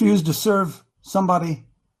 Would you refuse to serve somebody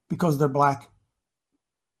because they're black? Of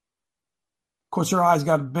course, your eyes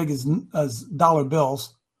got as big as dollar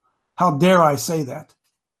bills. How dare I say that?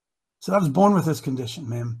 So I was born with this condition,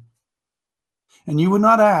 ma'am. And you would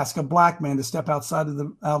not ask a black man to step outside of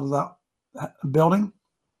the building,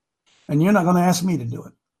 and you're not going to ask me to do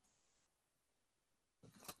it.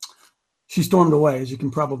 She stormed away, as you can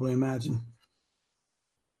probably imagine.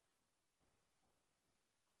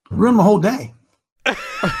 Ruined my whole day.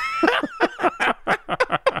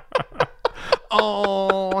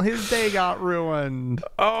 Oh, his day got ruined.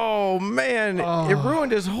 Oh man, it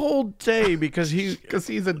ruined his whole day because he's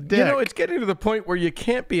a dick. You know, it's getting to the point where you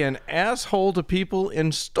can't be an asshole to people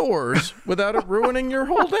in stores without it ruining your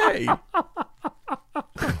whole day.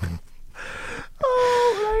 Oh,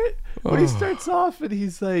 right. When he starts off and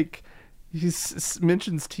he's like,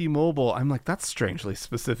 mentions T-Mobile, I'm like, that's strangely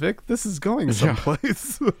specific. This is going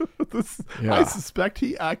someplace. I suspect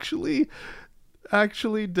he actually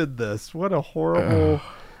did this. What a horrible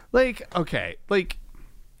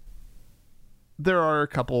there are a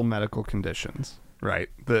couple medical conditions, right,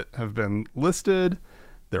 that have been listed.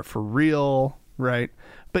 They're for real, right?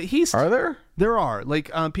 But Are there? There are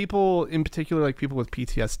people in particular, like people with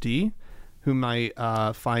PTSD who might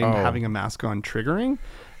find having a mask on triggering.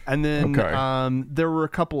 And then there were a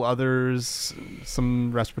couple others,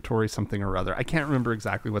 some respiratory something or other. I can't remember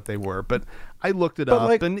exactly what they were, but I looked it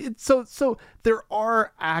up. And so there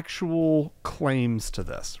are actual claims to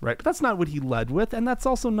this, right? But that's not what he led with. And it's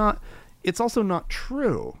also not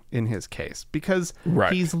true in his case because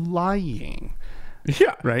he's lying.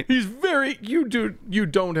 Yeah. Right. He's you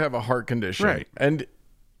don't have a heart condition. Right.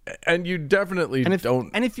 And you definitely don't.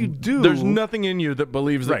 And if you do, there's nothing in you that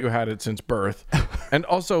believes that you had it since birth. And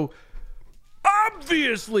also,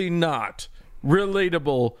 obviously not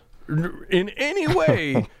relatable in any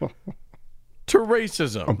way to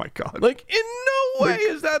racism. Oh my God. In no way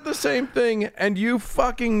is that the same thing, and you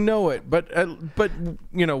fucking know it. But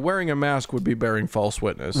wearing a mask would be bearing false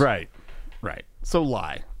witness. Right. So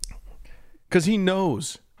lie. Because he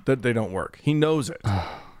knows that they don't work. He knows it.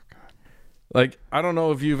 I don't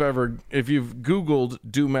know if you've Googled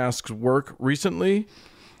do masks work recently,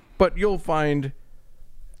 but you'll find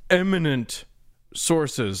eminent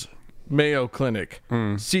sources, Mayo Clinic,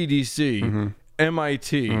 CDC,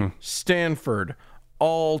 MIT, Stanford,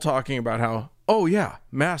 all talking about how,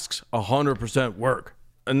 masks 100% work.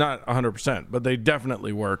 Not 100%, but they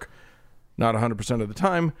definitely work. Not 100% of the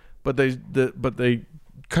time, but they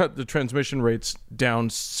cut the transmission rates down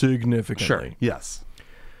significantly. Sure. Yes.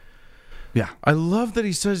 Yeah. I love that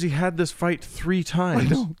he says he had this fight 3 times.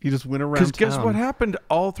 I know. He just went around Because guess what happened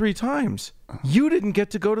all 3 times? You didn't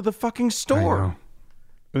get to go to the fucking store.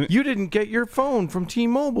 You didn't get your phone from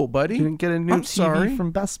T-Mobile, buddy. You didn't get a new I'm TV sorry.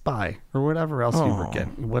 from Best Buy or whatever else you were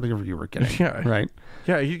getting. Whatever you were getting. Yeah. Right?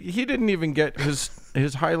 Yeah, he didn't even get his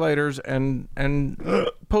highlighters and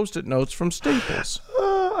Post-it notes from Staples.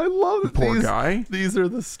 I love it. Poor guy. These are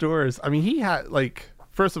the stores. I mean, he had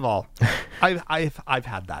first of all, I've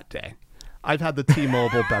had that day. I've had the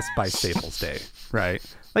T-Mobile Best Buy Staples day, right?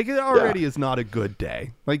 Like it already is not a good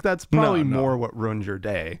day. Like that's probably more what ruins your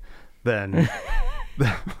day than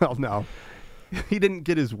well, no. He didn't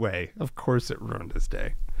get his way. Of course it ruined his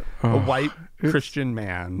day. A white Christian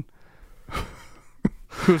man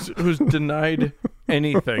who's denied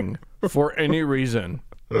anything for any reason.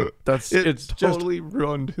 It's totally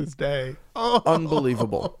ruined his day.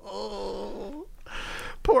 Unbelievable.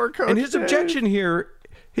 Poor Coach. And his Dave. objection here,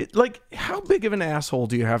 how big of an asshole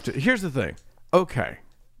do you have to? Here's the thing. Okay,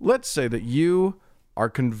 let's say that you are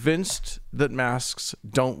convinced that masks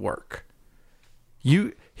don't work.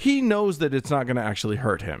 He knows that it's not going to actually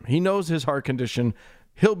hurt him. He knows his heart condition.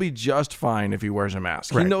 He'll be just fine if he wears a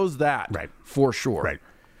mask. Right. He knows that for sure. Right.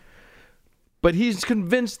 But he's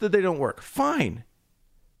convinced that they don't work. Fine.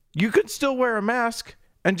 You could still wear a mask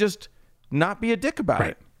and just not be a dick about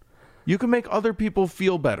it. You can make other people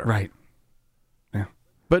feel better. Right. Yeah.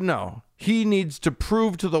 But no, he needs to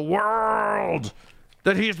prove to the world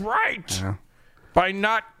that he's right. Yeah. By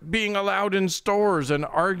not being allowed in stores and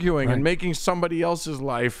arguing and making somebody else's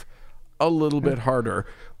life a little bit harder,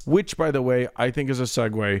 which, by the way, I think is a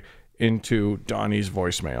segue into Donnie's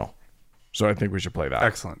voicemail. So I think we should play that.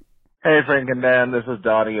 Excellent. Hey, Frank and Dan. This is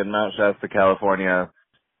Donnie in Mount Shasta, California.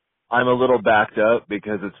 I'm a little backed up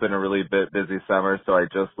because it's been a really busy summer, so I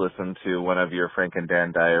just listened to one of your Frank and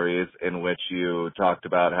Dan diaries in which you talked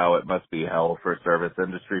about how it must be hell for service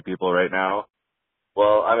industry people right now.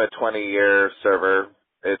 Well, I'm a 20-year server.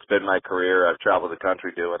 It's been my career. I've traveled the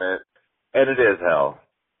country doing it, and it is hell.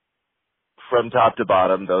 From top to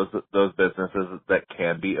bottom, those businesses that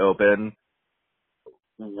can be open,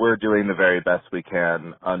 we're doing the very best we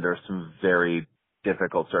can under some very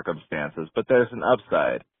difficult circumstances. But there's an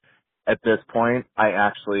upside. At this point, I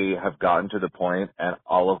actually have gotten to the point, and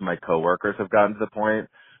all of my coworkers have gotten to the point,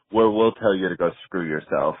 where we'll tell you to go screw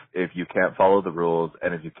yourself if you can't follow the rules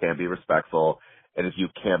and if you can't be respectful and if you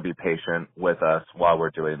can't be patient with us while we're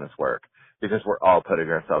doing this work, because we're all putting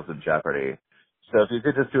ourselves in jeopardy. So if you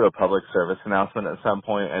could just do a public service announcement at some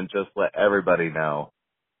point and just let everybody know,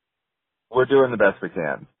 we're doing the best we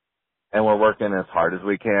can, and we're working as hard as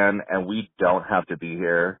we can, and we don't have to be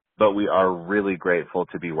here, but we are really grateful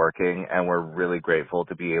to be working, and we're really grateful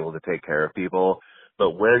to be able to take care of people. But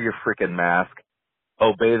wear your freaking mask,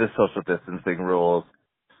 obey the social distancing rules,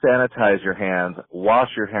 sanitize your hands, wash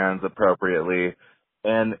your hands appropriately,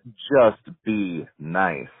 and just be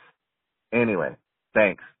nice. Anyway,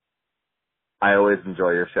 thanks. I always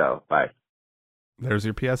enjoy your show. Bye. There's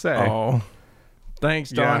your PSA. Oh, thanks,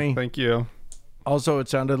 Donnie. Yeah, thank you. Also, it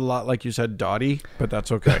sounded a lot like you said Dottie, but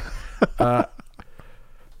that's okay.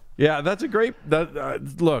 Yeah, that's a great...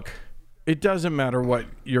 look, it doesn't matter what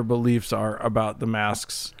your beliefs are about the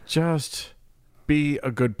masks. Just be a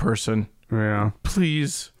good person. Yeah.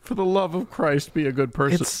 Please, for the love of Christ, be a good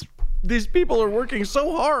person. These people are working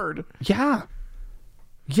so hard. Yeah.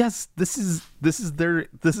 Yes, this is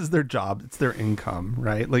their job. It's their income,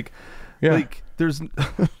 right? Like there's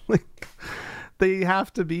like they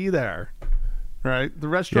have to be there. Right? The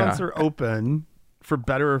restaurants are open for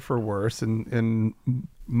better or for worse in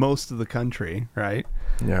most of the country, right?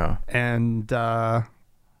 Yeah. And I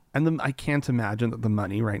can't imagine that the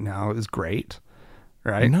money right now is great.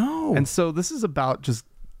 Right? No. And so this is about just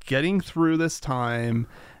getting through this time,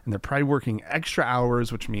 and they're probably working extra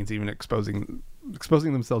hours, which means even exposing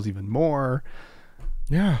themselves even more.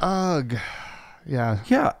 Yeah. Ugh. Yeah.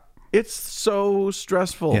 Yeah. It's so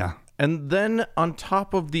stressful. Yeah. And then on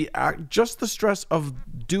top of just the stress of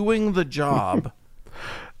doing the job,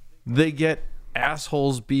 they get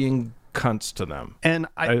assholes being cunts to them. And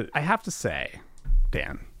I have to say,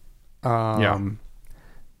 Dan, yeah,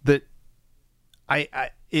 that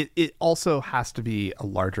it also has to be a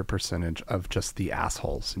larger percentage of just the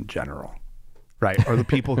assholes in general, right? Or the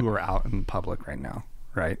people who are out in public right now,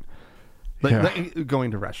 right? Like going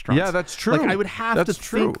to restaurants. Yeah, that's true. Like I would have to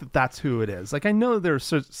think that that's who it is. Like I know there are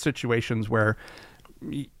situations where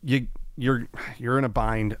you're in a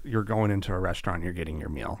bind. You're going into a restaurant. You're getting your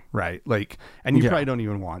meal, right? Like, and you probably don't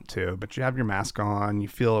even want to, but you have your mask on. You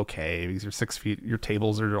feel okay because you're 6 feet. Your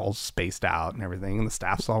tables are all spaced out and everything, and the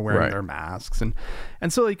staff's all wearing their masks. And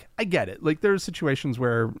so like I get it. Like there's situations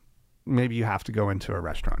where maybe you have to go into a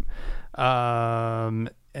restaurant. Although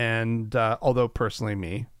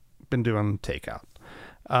personally, been doing takeout.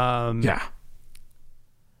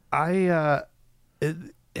 it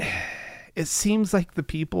seems like the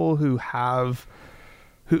people who have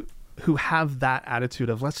that attitude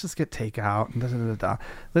of let's just get takeout and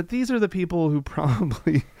that these are the people who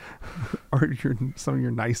probably are some of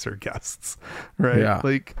your nicer guests, right? Yeah.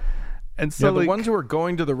 Like, and so the ones who are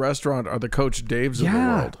going to the restaurant are the Coach Daves of the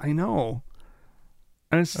world. I know.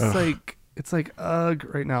 And it's just it's like, ugh,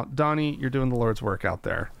 right now, Donnie, you're doing the Lord's work out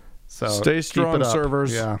there. So stay keep strong, it up.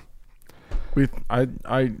 servers. Yeah.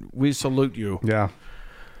 We salute you. Yeah.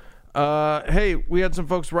 Hey, we had some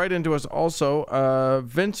folks write into us also.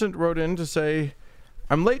 Vincent wrote in to say,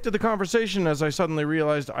 I'm late to the conversation as I suddenly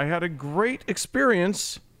realized I had a great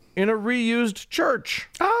experience in a reused church.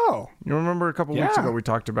 Oh. You remember a couple weeks ago we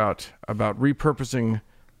talked about repurposing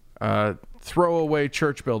throwaway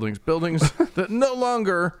church buildings that no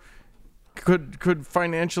longer could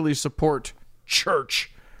financially support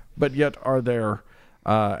church, but yet are there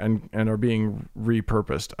and are being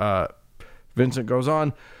repurposed. Vincent goes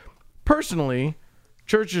on, personally,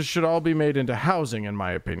 churches should all be made into housing, in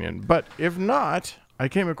my opinion. But if not, I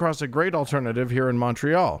came across a great alternative here in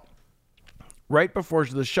Montreal. Right before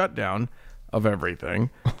the shutdown of everything,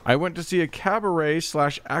 I went to see a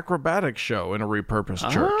cabaret/acrobatic show in a repurposed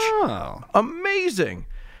church. Oh. Amazing.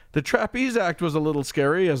 The trapeze act was a little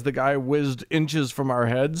scary as the guy whizzed inches from our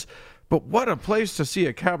heads, but what a place to see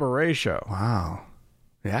a cabaret show. Wow.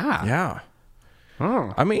 Yeah. Yeah.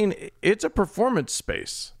 Oh. I mean, it's a performance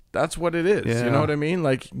space. That's what it is. Yeah. You know what I mean?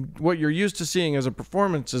 Like what you're used to seeing as a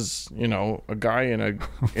performance is, a guy in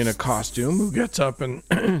a costume who gets up and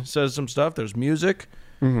says some stuff. There's music.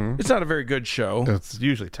 Mm-hmm. It's not a very good show. It's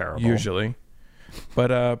usually terrible. Usually.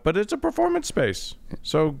 But it's a performance space.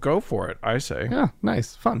 So go for it, I say. Yeah,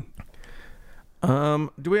 nice. Fun.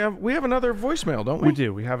 Do we have another voicemail, don't we? We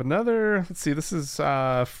do. We have another. Let's see. This is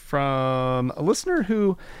from a listener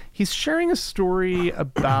who he's sharing a story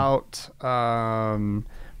about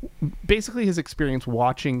basically his experience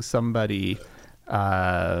watching somebody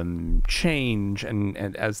change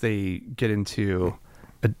and as they get into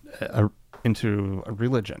a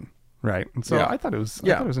religion, right? And so I thought it was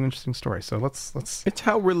an interesting story. So let's. It's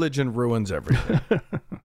how religion ruins everything.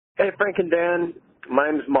 Hey, Frank and Dan. My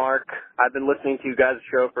name's Mark. I've been listening to you guys'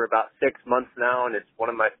 show for about 6 months now, and it's one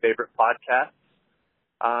of my favorite podcasts.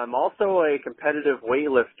 I'm also a competitive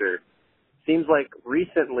weightlifter. Seems like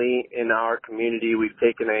recently in our community we've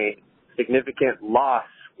taken a significant loss.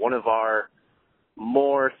 One of our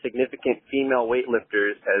more significant female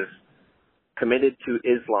weightlifters has committed to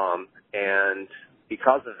Islam, and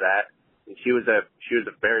because of that, she was a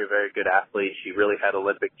very, very good athlete. She really had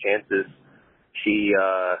Olympic chances. She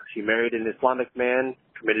married an Islamic man,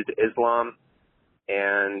 committed to Islam,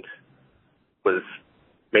 and was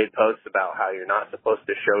made posts about how you're not supposed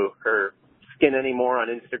to show her skin anymore on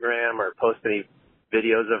Instagram or post any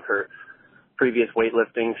videos of her previous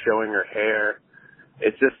weightlifting showing her hair.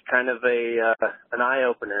 It's just kind of an eye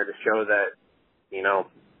opener to show that,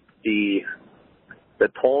 the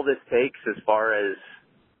toll this takes as far as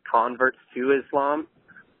converts to Islam,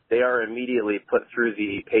 they are immediately put through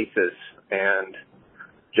the paces and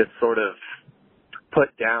just sort of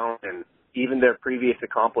put down, and even their previous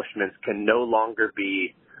accomplishments can no longer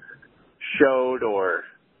be showed or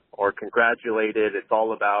congratulated. It's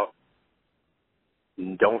all about,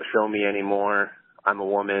 don't show me anymore. I'm a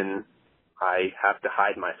woman. I have to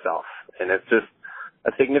hide myself. And it's just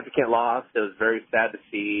a significant loss. It was very sad to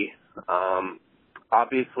see.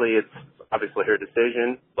 Obviously, it's her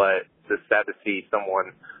decision, but it's just sad to see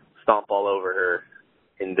someone stomp all over her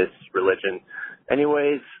in this religion.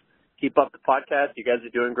 Anyways, keep up the podcast. You guys are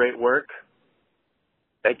doing great work.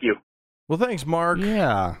 Thank you. Well, thanks, Mark.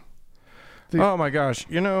 Yeah. Oh my gosh.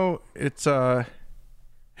 It's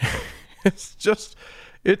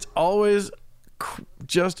it's always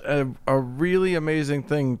just a really amazing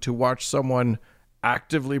thing to watch someone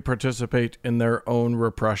actively participate in their own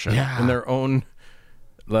repression, in their own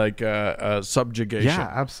subjugation.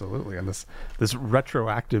 Yeah, absolutely. And this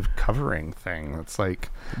retroactive covering thing. It's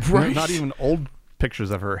like Right. not even old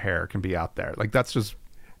pictures of her hair can be out there. Like that's just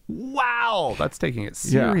wow. That's taking it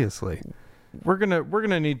seriously. We're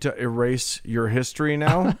gonna need to erase your history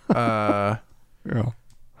now. Yeah.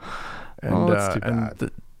 And that's too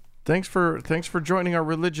bad. thanks for joining our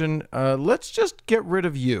religion. Let's just get rid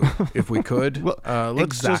of you if we could. Well,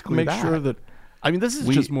 let's just exactly make that. sure that. I mean, this is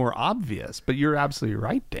just more obvious, but you're absolutely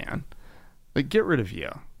right, Dan. Like, get rid of you.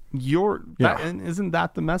 And isn't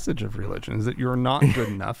that the message of religion? Is that you're not good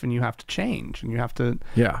enough and you have to change and you have to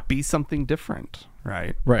be something different,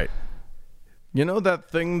 right? Right. You know that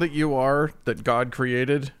thing that you are that God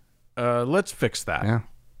created? Let's fix that. Yeah.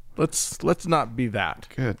 Let's not be that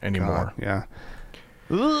Good anymore. God. Yeah.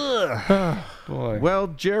 Ugh. Boy. Well,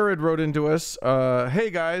 Jared wrote into us, hey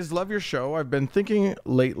guys, love your show. I've been thinking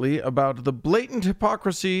lately about the blatant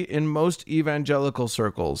hypocrisy in most evangelical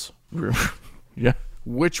circles. Yeah.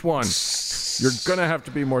 Which one? You're going to have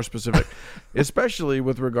to be more specific, especially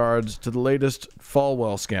with regards to the latest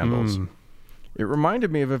Falwell scandals. It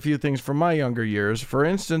reminded me of a few things from my younger years. For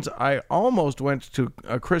instance, I almost went to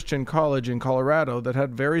a Christian college in Colorado that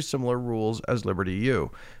had very similar rules as Liberty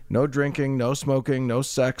U. No drinking, no smoking, no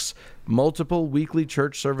sex, multiple weekly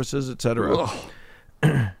church services, etc.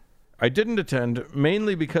 I didn't attend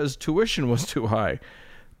mainly because tuition was too high.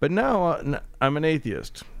 But now I'm an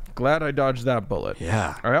atheist. Glad I dodged that bullet.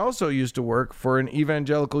 Yeah. I also used to work for an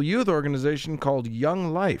evangelical youth organization called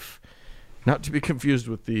Young Life. Not to be confused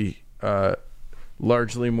with the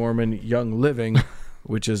largely Mormon Young Living,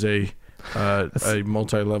 which is a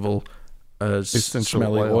multi-level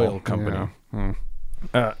smelly oil company.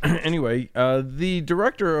 Yeah. Anyway, the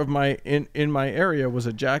director of in my area was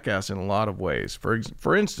a jackass in a lot of ways.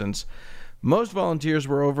 For instance, most volunteers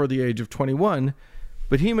were over the age of 21,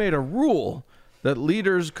 but he made a rule that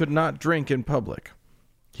leaders could not drink in public.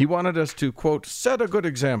 He wanted us to, quote, set a good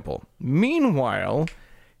example. Meanwhile,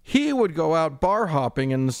 he would go out bar hopping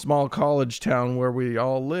in the small college town where we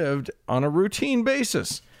all lived on a routine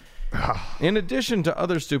basis. In addition to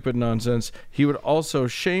other stupid nonsense, he would also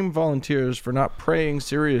shame volunteers for not praying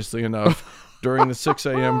seriously enough during the 6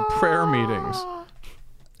 a.m. prayer meetings.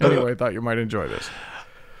 Anyway, I thought you might enjoy this.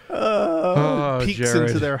 Peeks Jared.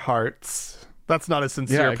 into their hearts. That's not a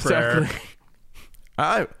sincere prayer.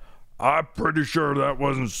 I'm pretty sure that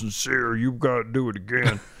wasn't sincere. You've got to do it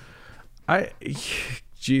again.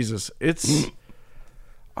 Jesus,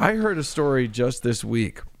 I heard a story just this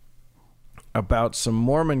week about some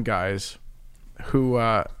Mormon guys who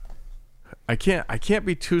I can't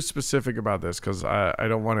be too specific about this because I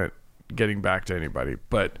don't want it getting back to anybody,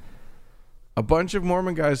 but a bunch of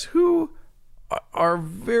Mormon guys who are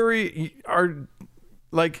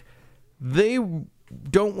like, they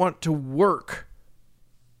don't want to work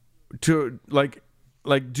to like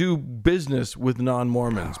do business with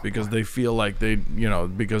non-Mormons because they feel like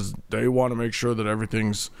because they want to make sure that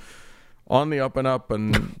everything's on the up and up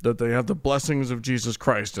and that they have the blessings of Jesus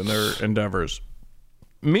Christ in their endeavors.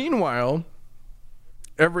 Meanwhile,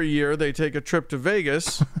 every year they take a trip to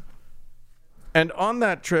Vegas and on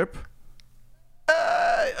that trip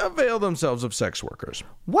avail themselves of sex workers.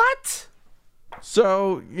 What?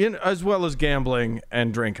 So, as well as gambling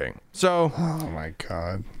and drinking. So, Oh my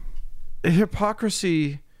God.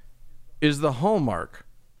 hypocrisy is the hallmark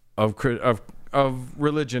of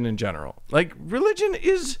religion in general. Like, religion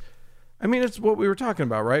is, it's what we were talking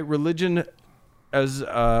about, right? Religion, as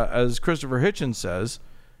Christopher Hitchens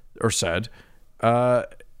said,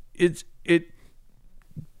 it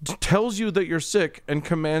tells you that you're sick and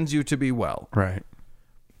commands you to be well. Right.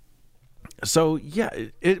 So yeah,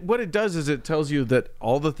 what it does is it tells you that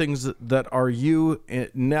all the things that are you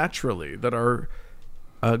naturally, that are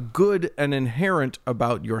good and inherent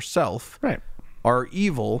about yourself, Right. are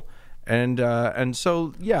evil, and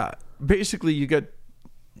so yeah, basically you get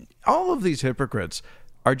all of these hypocrites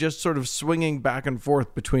are just sort of swinging back and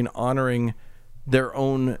forth between honoring their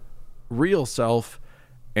own real self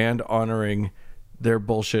and honoring their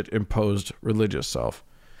bullshit imposed religious self.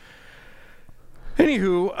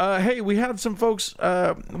 Anywho, hey, we had some folks.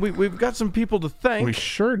 We've got some people to thank. We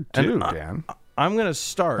sure do, And Dan. I'm going to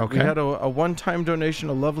start. Okay. We had a one-time donation,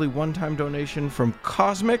 a lovely one-time donation from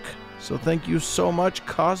Cosmic. So thank you so much,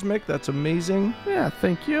 Cosmic. That's amazing. Yeah,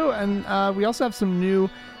 thank you. And we also have some new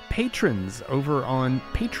patrons over on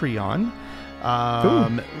Patreon.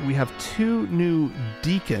 We have 2 new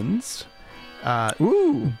deacons,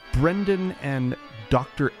 Brendan and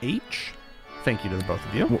Dr. H. Thank you to the both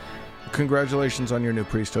of you. Congratulations on your new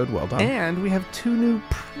priesthood. Well done. And we have 2 new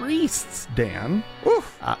priests, Dan.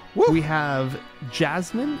 Woof. We have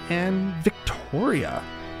Jasmine and Victoria.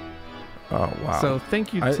 Oh, wow. So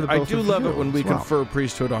thank you to the both of you. I do love it when we as well. confer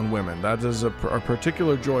priesthood on women. That is a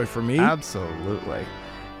particular joy for me. Absolutely.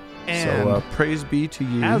 And So praise be to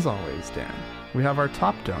you. as always, Dan, we have our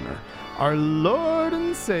top donor, our Lord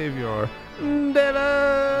and Savior,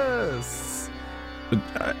 Davis.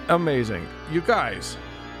 Amazing. You guys,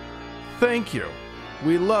 thank you.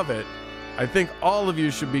 We love it. I think all of you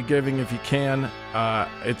should be giving if you can.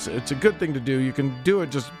 It's a good thing to do. You can do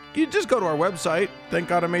it. You just go to our website,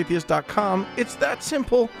 thankgodimatheist.com. It's that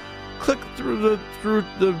simple. Click through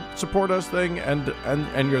the support us thing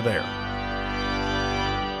and you're there.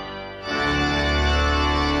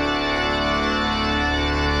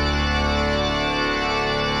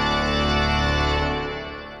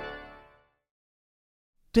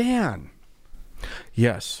 Dan,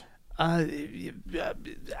 Yes.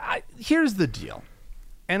 Here's the deal,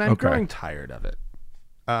 and I'm Okay. growing tired of it.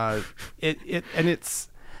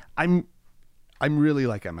 I'm really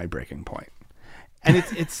like at my breaking point, and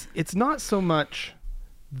it's not so much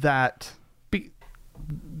that the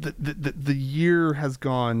year has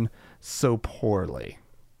gone so poorly,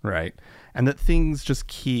 right, and that things just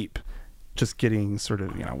keep just getting sort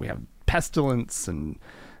of, we have pestilence and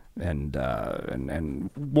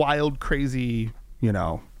wild, crazy,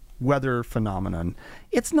 weather phenomenon.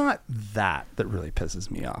 It's not that really pisses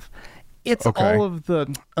me off. It's Okay. all of the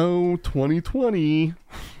 2020.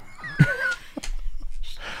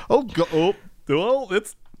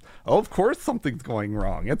 Of course something's going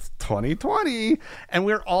wrong. It's 2020, and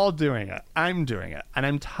we're all doing it. I'm doing it, and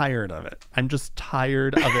I'm tired of it. I'm just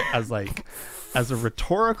tired of it as a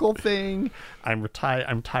rhetorical thing. I'm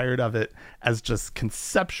tired of it as just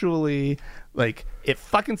conceptually, like, it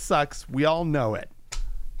fucking sucks. We all know it,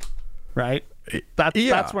 right?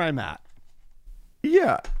 That's where I'm at.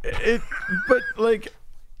 Yeah, but like,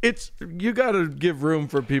 you got to give room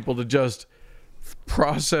for people to just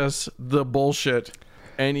process the bullshit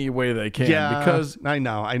any way they can. Yeah, because I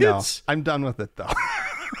know. I'm done with it though.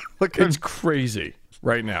 Look, it's crazy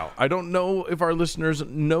right now. I don't know if our listeners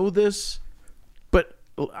know this, but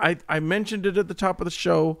I mentioned it at the top of the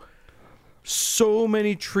show. So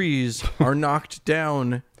many trees are knocked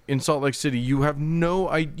down in Salt Lake City. You have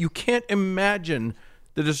you can't imagine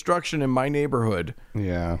the destruction in my neighborhood.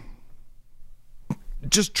 yeah.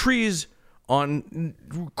 Just trees on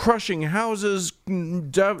crushing houses,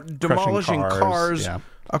 demolishing cars yeah.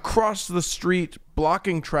 across the street,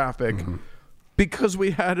 blocking traffic, because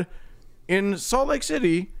we had in Salt Lake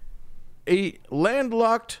City, a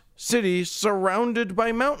landlocked city surrounded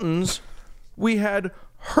by mountains, we had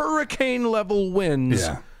hurricane level winds.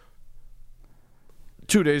 Yeah.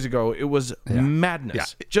 2 days ago, it was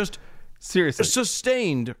madness. Yeah. Just Seriously.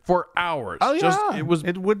 sustained for hours. Oh yeah, Just,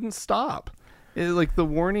 it wouldn't stop. Like the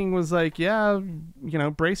warning was like,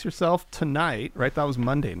 brace yourself tonight, right? That was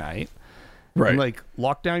Monday night, right. And, like,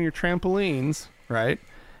 lock down your trampolines, right?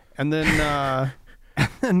 And then,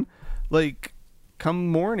 like, come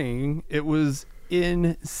morning, it was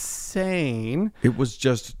insane. It was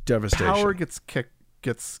just devastation. Power gets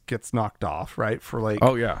knocked off, right? For like,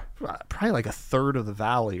 Oh yeah. probably like a third of the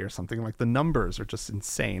valley or something. Like, the numbers are just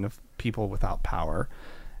insane of people without power.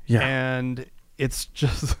 Yeah. And it's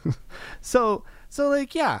just so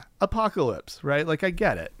like, yeah, apocalypse, right? Like, I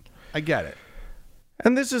get it.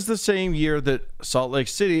 And this is the same year that Salt Lake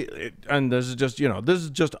City, and this is just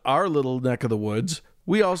our little neck of the woods.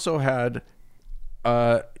 We also had,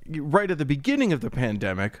 right at the beginning of the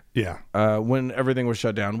pandemic, Yeah. when everything was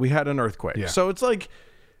shut down, we had an earthquake. Yeah. So it's like,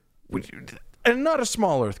 and not a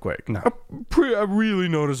small earthquake, No. a really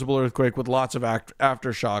noticeable earthquake with lots of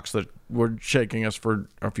aftershocks that were shaking us for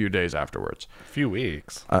a few days afterwards. A few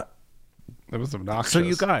weeks. It was obnoxious. So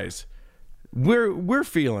you guys, we're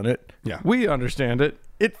feeling it. Yeah. We understand it.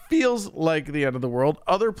 It feels like the end of the world.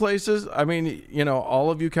 Other places, I mean,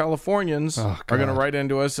 all of you Californians are going to write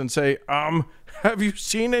into us and say, have you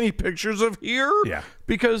seen any pictures of here? Yeah.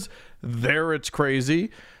 Because there it's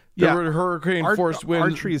crazy. There were hurricane-force winds.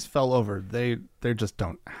 Our trees fell over. They just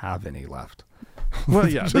don't have any left. Well,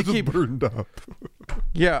 yeah, they Just keep burned up.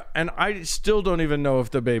 Yeah, and I still don't even know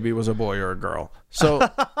if the baby was a boy or a girl. So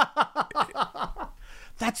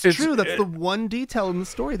That's true. That's the one detail in the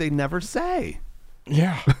story they never say.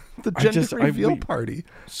 yeah, The gender reveal party.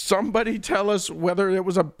 Somebody tell us whether it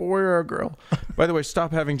was a boy or a girl. By the way,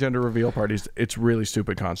 stop having gender reveal parties. It's a really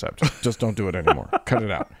stupid concept. Just don't do it anymore. Cut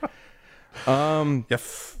it out.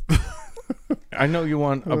 I know you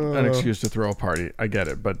want an excuse to throw a party. I get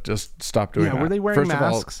it, but just stop doing that. Were they wearing First of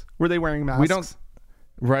all, masks? Were they wearing masks? we don't.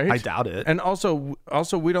 Right? I doubt it. And also,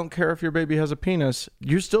 we don't care if your baby has a penis.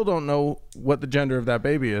 You still don't know what the gender of that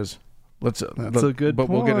baby is. That's a good but point.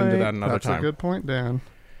 we'll get into that another That's time. a good point, Dan.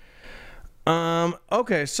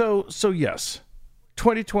 Okay, so yes,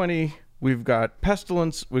 2020. We've got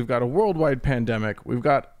pestilence. We've got a worldwide pandemic. We've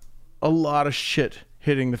got a lot of shit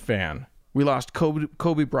hitting the fan. We lost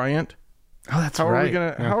Kobe Bryant. Oh, that's How right.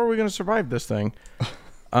 How are we gonna survive this thing?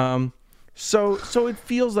 So it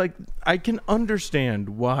feels like I can understand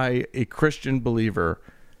why a Christian believer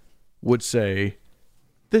would say,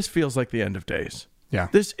 this feels like the end of days. Yeah.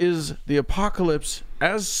 This is the apocalypse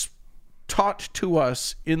as taught to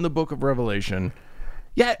us in the book of Revelation.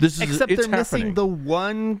 Yeah, except it's they're missing happening. the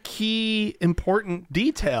one key important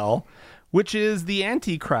detail, which is the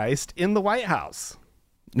Antichrist in the White House.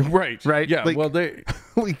 Right. Right? Yeah. Like- Well, they.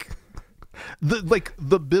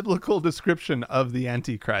 the biblical description of the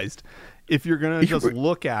Antichrist. If you're gonna just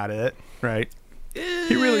look at it, right?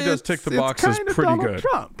 He really does tick the It's boxes kind of pretty Donald good.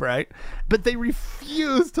 Trump, right? But they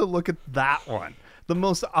refuse to look at that one, the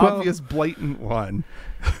most obvious, blatant one.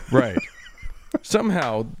 Right.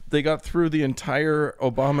 Somehow they got through the entire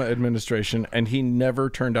Obama administration, and he never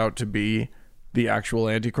turned out to be the actual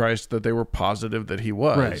Antichrist that they were positive that he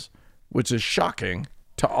was, Right. which is shocking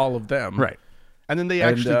to all of them. Right. And then they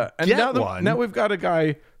actually get one. Now we've got a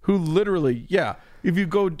guy who literally, if you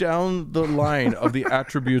go down the line of the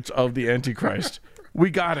attributes of the Antichrist, we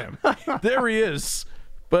got him. There he is.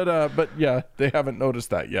 But yeah, they haven't noticed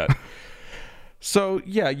that yet. So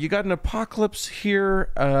yeah, you got an apocalypse here.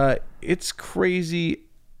 It's crazy.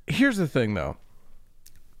 Here's the thing, though.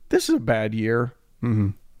 This is a bad year,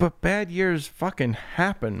 but bad years fucking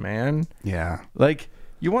happen, man. Yeah. Like,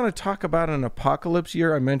 you want to talk about an apocalypse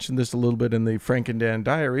year? I mentioned this a little bit in the Frank and Dan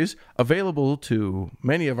Diaries, available to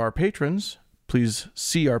many of our patrons. Please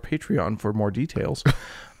see our Patreon for more details.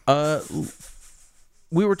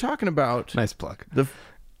 We were talking about Nice plug.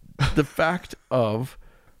 the fact of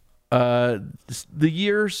the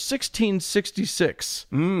year 1666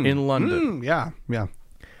 in London. Yeah.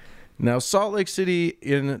 Now, Salt Lake City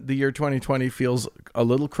in the year 2020 feels a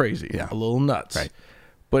little crazy, a little nuts. Right.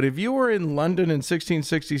 But if you were in London in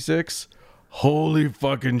 1666, holy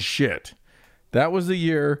fucking shit. That was the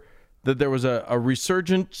year that there was a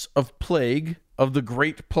resurgence of plague, of the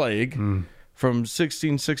Great Plague, from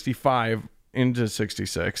 1665 into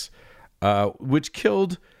 66, which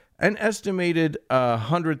killed an estimated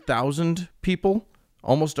 100,000 people,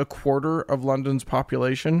 almost a quarter of London's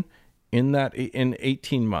population in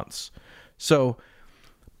 18 months. So,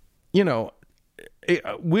 you know,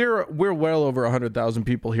 we're well over 100,000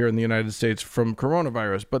 people here in the United States from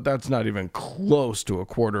coronavirus, but that's not even close to a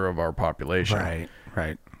quarter of our population.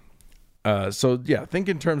 Right. So yeah, think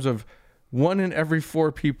in terms of 1 in every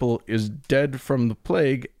 4 people is dead from the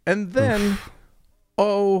plague, and then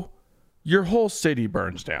your whole city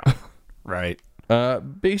burns down. Right.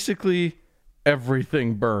 Basically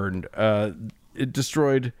everything burned. It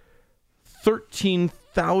destroyed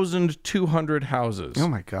 13,200 houses. Oh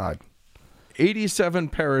my God. 87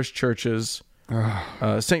 parish churches,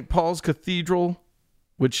 St. Paul's Cathedral,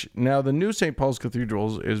 which now the new St. Paul's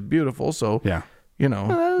Cathedral is beautiful. So, you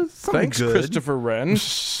know, thanks, good. Christopher Wren,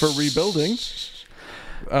 for rebuilding.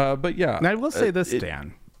 But yeah. And I will say this,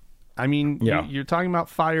 Dan. I mean, you're talking about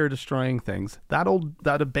fire destroying things. That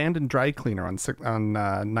abandoned dry cleaner on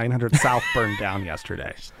 900 South burned down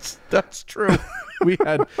yesterday. That's true.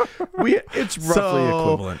 It's roughly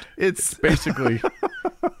equivalent. It's basically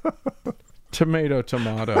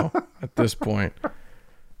tomato at this point.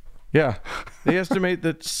 Yeah. They estimate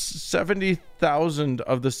that 70,000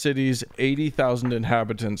 of the city's 80,000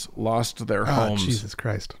 inhabitants lost their homes Jesus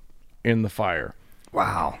Christ. in the fire.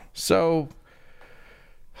 Wow. So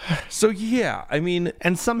yeah, I mean,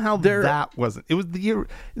 and somehow that wasn't. It was the year.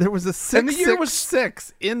 There was a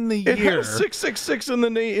 666 in the year. It had 666 in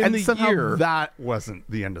the and the somehow year. That wasn't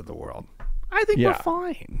the end of the world. I think we're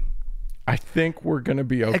fine. I think we're going to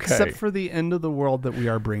be okay. Except for the end of the world that we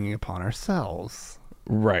are bringing upon ourselves.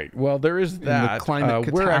 Right. Well, there is that. And the climate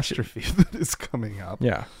catastrophe that is coming up.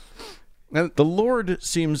 Yeah. And the Lord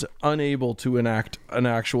seems unable to enact an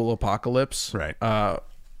actual apocalypse. Right.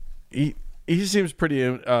 He seems pretty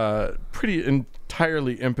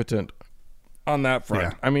entirely impotent on that front.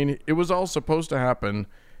 Yeah. I mean, it was all supposed to happen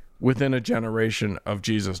within a generation of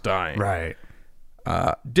Jesus dying. Right.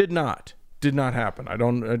 Did not happen. I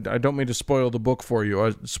don't mean to spoil the book for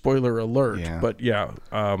you. Spoiler alert. Yeah. But yeah,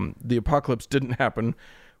 the apocalypse didn't happen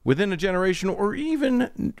within a generation or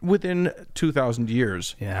even within 2,000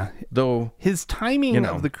 years. Yeah. Though his timing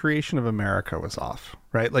of the creation of America was off,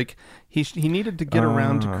 right? Like he needed to get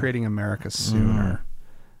around to creating America sooner.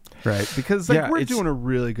 Right? Because we're doing a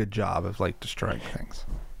really good job of destroying things.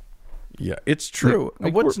 Yeah, it's true.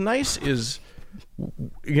 What's nice is,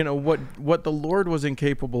 you know, what the Lord was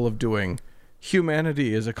incapable of doing,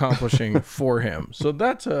 humanity is accomplishing for him. So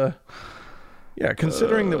that's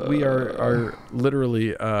considering that we are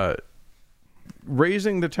literally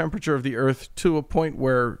raising the temperature of the earth to a point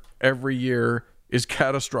where every year is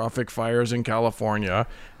catastrophic fires in California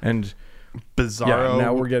and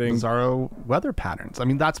now we're getting bizarro weather patterns. I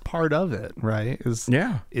mean, that's part of it, right?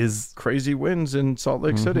 Is crazy winds in Salt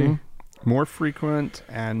Lake City, more frequent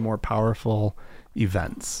and more powerful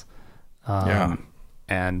events.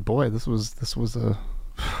 And boy, this was a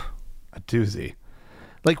doozy.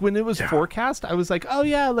 Like when it was forecast, I was like, oh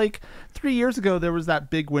yeah, like 3 years ago there was that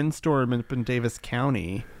big windstorm up in Davis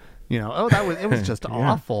County. You know, it was just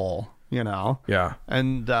awful. You know,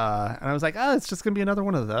 and I was like, oh, it's just gonna be another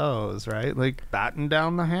one of those, right? Like batten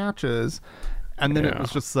down the hatches, and then it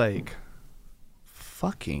was just like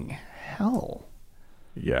fucking hell.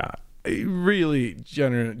 Yeah, really,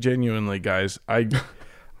 genuinely, guys.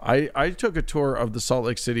 I took a tour of the Salt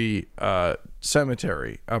Lake City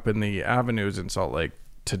cemetery up in the avenues in Salt Lake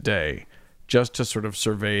today, just to sort of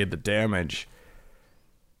survey the damage.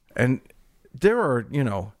 And there are,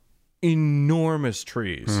 enormous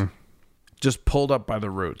trees just pulled up by the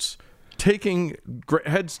roots, taking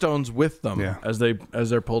headstones with them as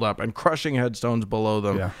they're pulled up, and crushing headstones below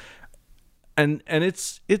them. Yeah. And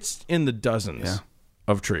it's in the dozens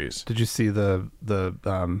of trees. Did you see the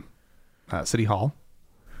City Hall?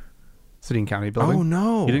 City and County building? Oh,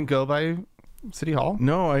 no. You didn't go by City Hall?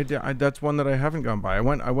 No, I that's one that I haven't gone by. I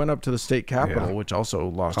went up to the state capitol, which also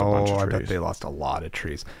lost a bunch of trees. I bet they lost a lot of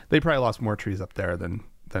trees. They probably lost more trees up there than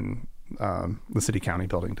the City County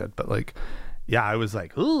building did. But I was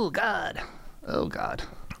like, oh God.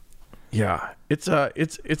 Yeah, it's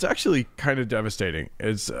actually kind of devastating.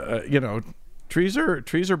 It's trees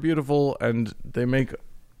are beautiful, and they make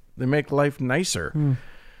life nicer.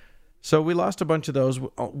 So we lost a bunch of those.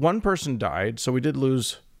 One person died, so we did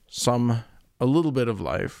lose a little bit of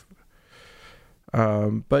life.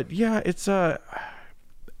 But yeah, it's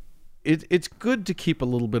good to keep a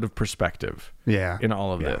little bit of perspective. In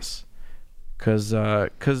all of this, because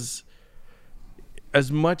as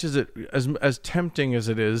much as as tempting as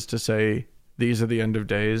it is to say these are the end of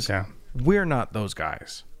days, we're not those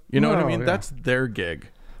guys. You know what I mean? That's their gig.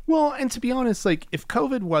 Well, and to be honest, if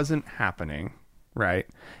COVID wasn't happening, right?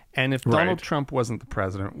 And if Donald Trump wasn't the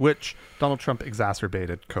president, which Donald Trump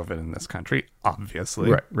exacerbated COVID in this country,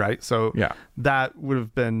 obviously, right? So that would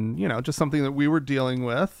have been, just something that we were dealing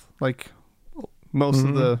with. Like most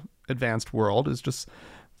of the advanced world is just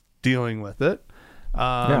dealing with it.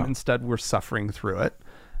 Instead, we're suffering through it.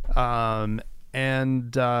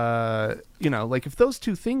 If those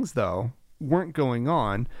two things, though, weren't going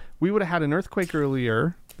on, we would have had an earthquake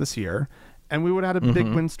earlier this year. And we would have had a big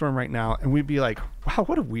windstorm right now, and we'd be like, wow,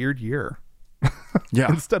 what a weird year.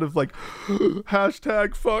 Instead of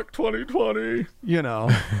hashtag fuck 2020,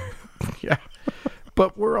 Yeah.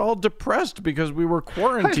 But we're all depressed because we were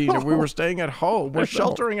quarantined and we were staying at home. We're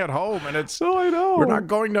sheltering at home, and I know. We're not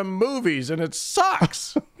going to movies, and it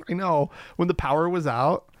sucks. I know. When the power was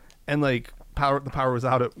out, and the power was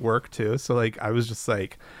out at work too. So I was just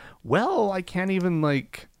like, well, I can't even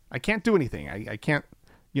I can't do anything. I can't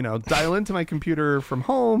dial into my computer from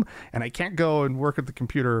home, and I can't go and work at the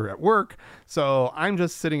computer at work. So I'm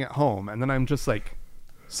just sitting at home, and then I'm just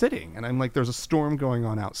sitting, and I'm there's a storm going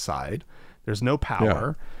on outside. There's no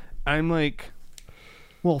power. Yeah. I'm like,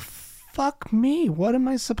 well, fuck me. What am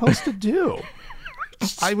I supposed to do?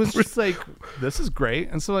 I was just this is great.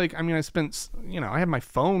 And so I spent, I had my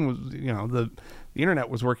phone, the internet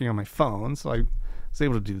was working on my phone. So I was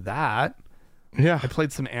able to do that. Yeah. I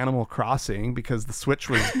played some Animal Crossing because the Switch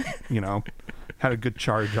was, had a good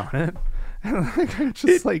charge on it. And I'm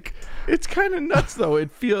just it's kind of nuts though.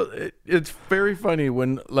 It's very funny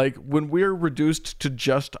when we're reduced to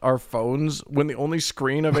just our phones, when the only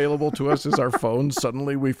screen available to us is our phones,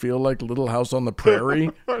 suddenly we feel like Little House on the Prairie.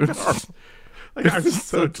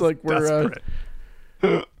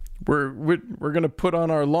 We're gonna put on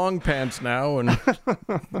our long pants now and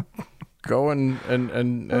go and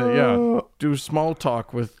do small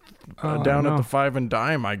talk with down at the Five and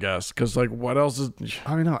Dime, I guess, because what else is...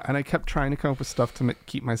 I know, and I kept trying to come up with stuff to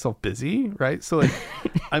keep myself busy, right? So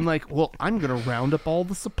I'm well, I'm gonna round up all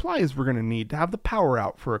the supplies we're gonna need to have the power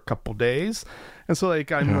out for a couple days. And so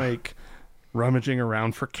I'm rummaging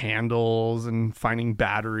around for candles and finding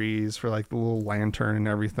batteries for the little lantern and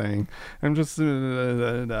everything. I'm just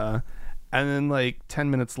and then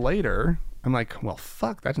 10 minutes later, I'm well,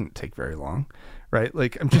 fuck, that didn't take very long, right?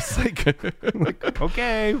 I'm just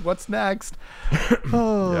okay, what's next?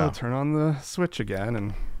 Turn on the Switch again,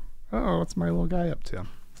 and what's my little guy up to?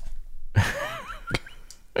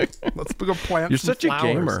 Let's go plant. You're some such flowers. A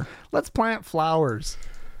gamer. Let's plant flowers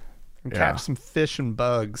and catch some fish and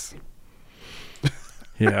bugs.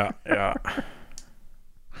 Yeah.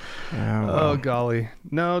 Oh golly,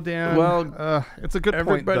 no, Dan. Well, it's a good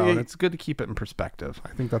point though. And it's good to keep it in perspective. I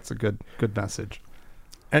think that's a good message.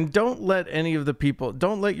 And don't let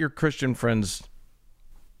your Christian friends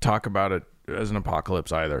talk about it as an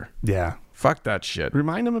apocalypse either. Yeah, fuck that shit.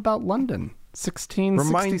 Remind them about London, 1666.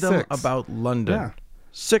 Remind them about London,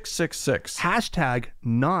 666. Hashtag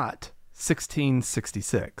not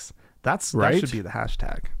 1666. That should be the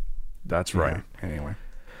hashtag. That's right. Anyway.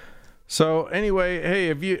 So anyway, hey,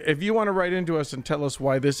 if you want to write into us and tell us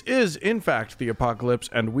why this is in fact the apocalypse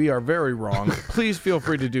and we are very wrong, please feel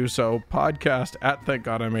free to do so. Podcast at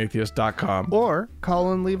thankgodimatheist.com. Or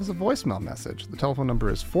call and leave us a voicemail message. The telephone number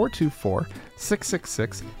is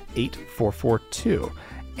 424-666-8442.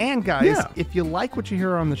 And guys, if you like what you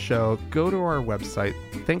hear on the show, go to our website,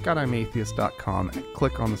 thankgodimatheist.com, and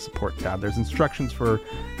click on the support tab. There's instructions for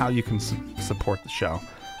how you can support the show.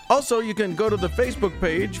 Also, you can go to the Facebook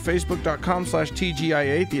page,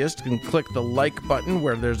 facebook.com/TGIAtheist, and click the like button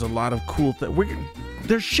where there's a lot of cool things.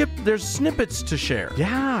 There's snippets to share.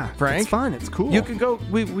 Yeah, Frank. It's fun. It's cool. You can go.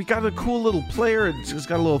 We got a cool little player. It's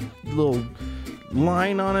got a little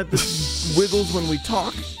line on it that wiggles when we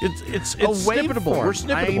talk. It's snippetable. We're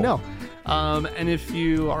snippetable. I know. And if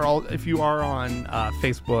you are on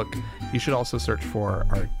Facebook, you should also search for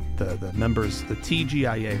the members, the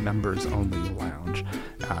TGIA members only lounge.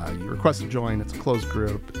 You request to join. It's a closed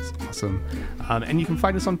group. It's awesome. And you can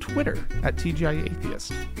find us on Twitter at TGIA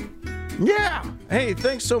Atheist. Yeah. Hey,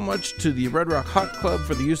 thanks so much to the Red Rock Hot Club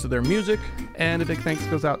for the use of their music. And a big thanks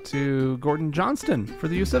goes out to Gordon Johnston for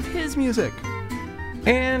the use of his music.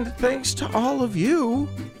 And thanks to all of you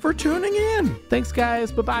for tuning in. Thanks,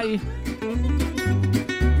 guys. Bye-bye.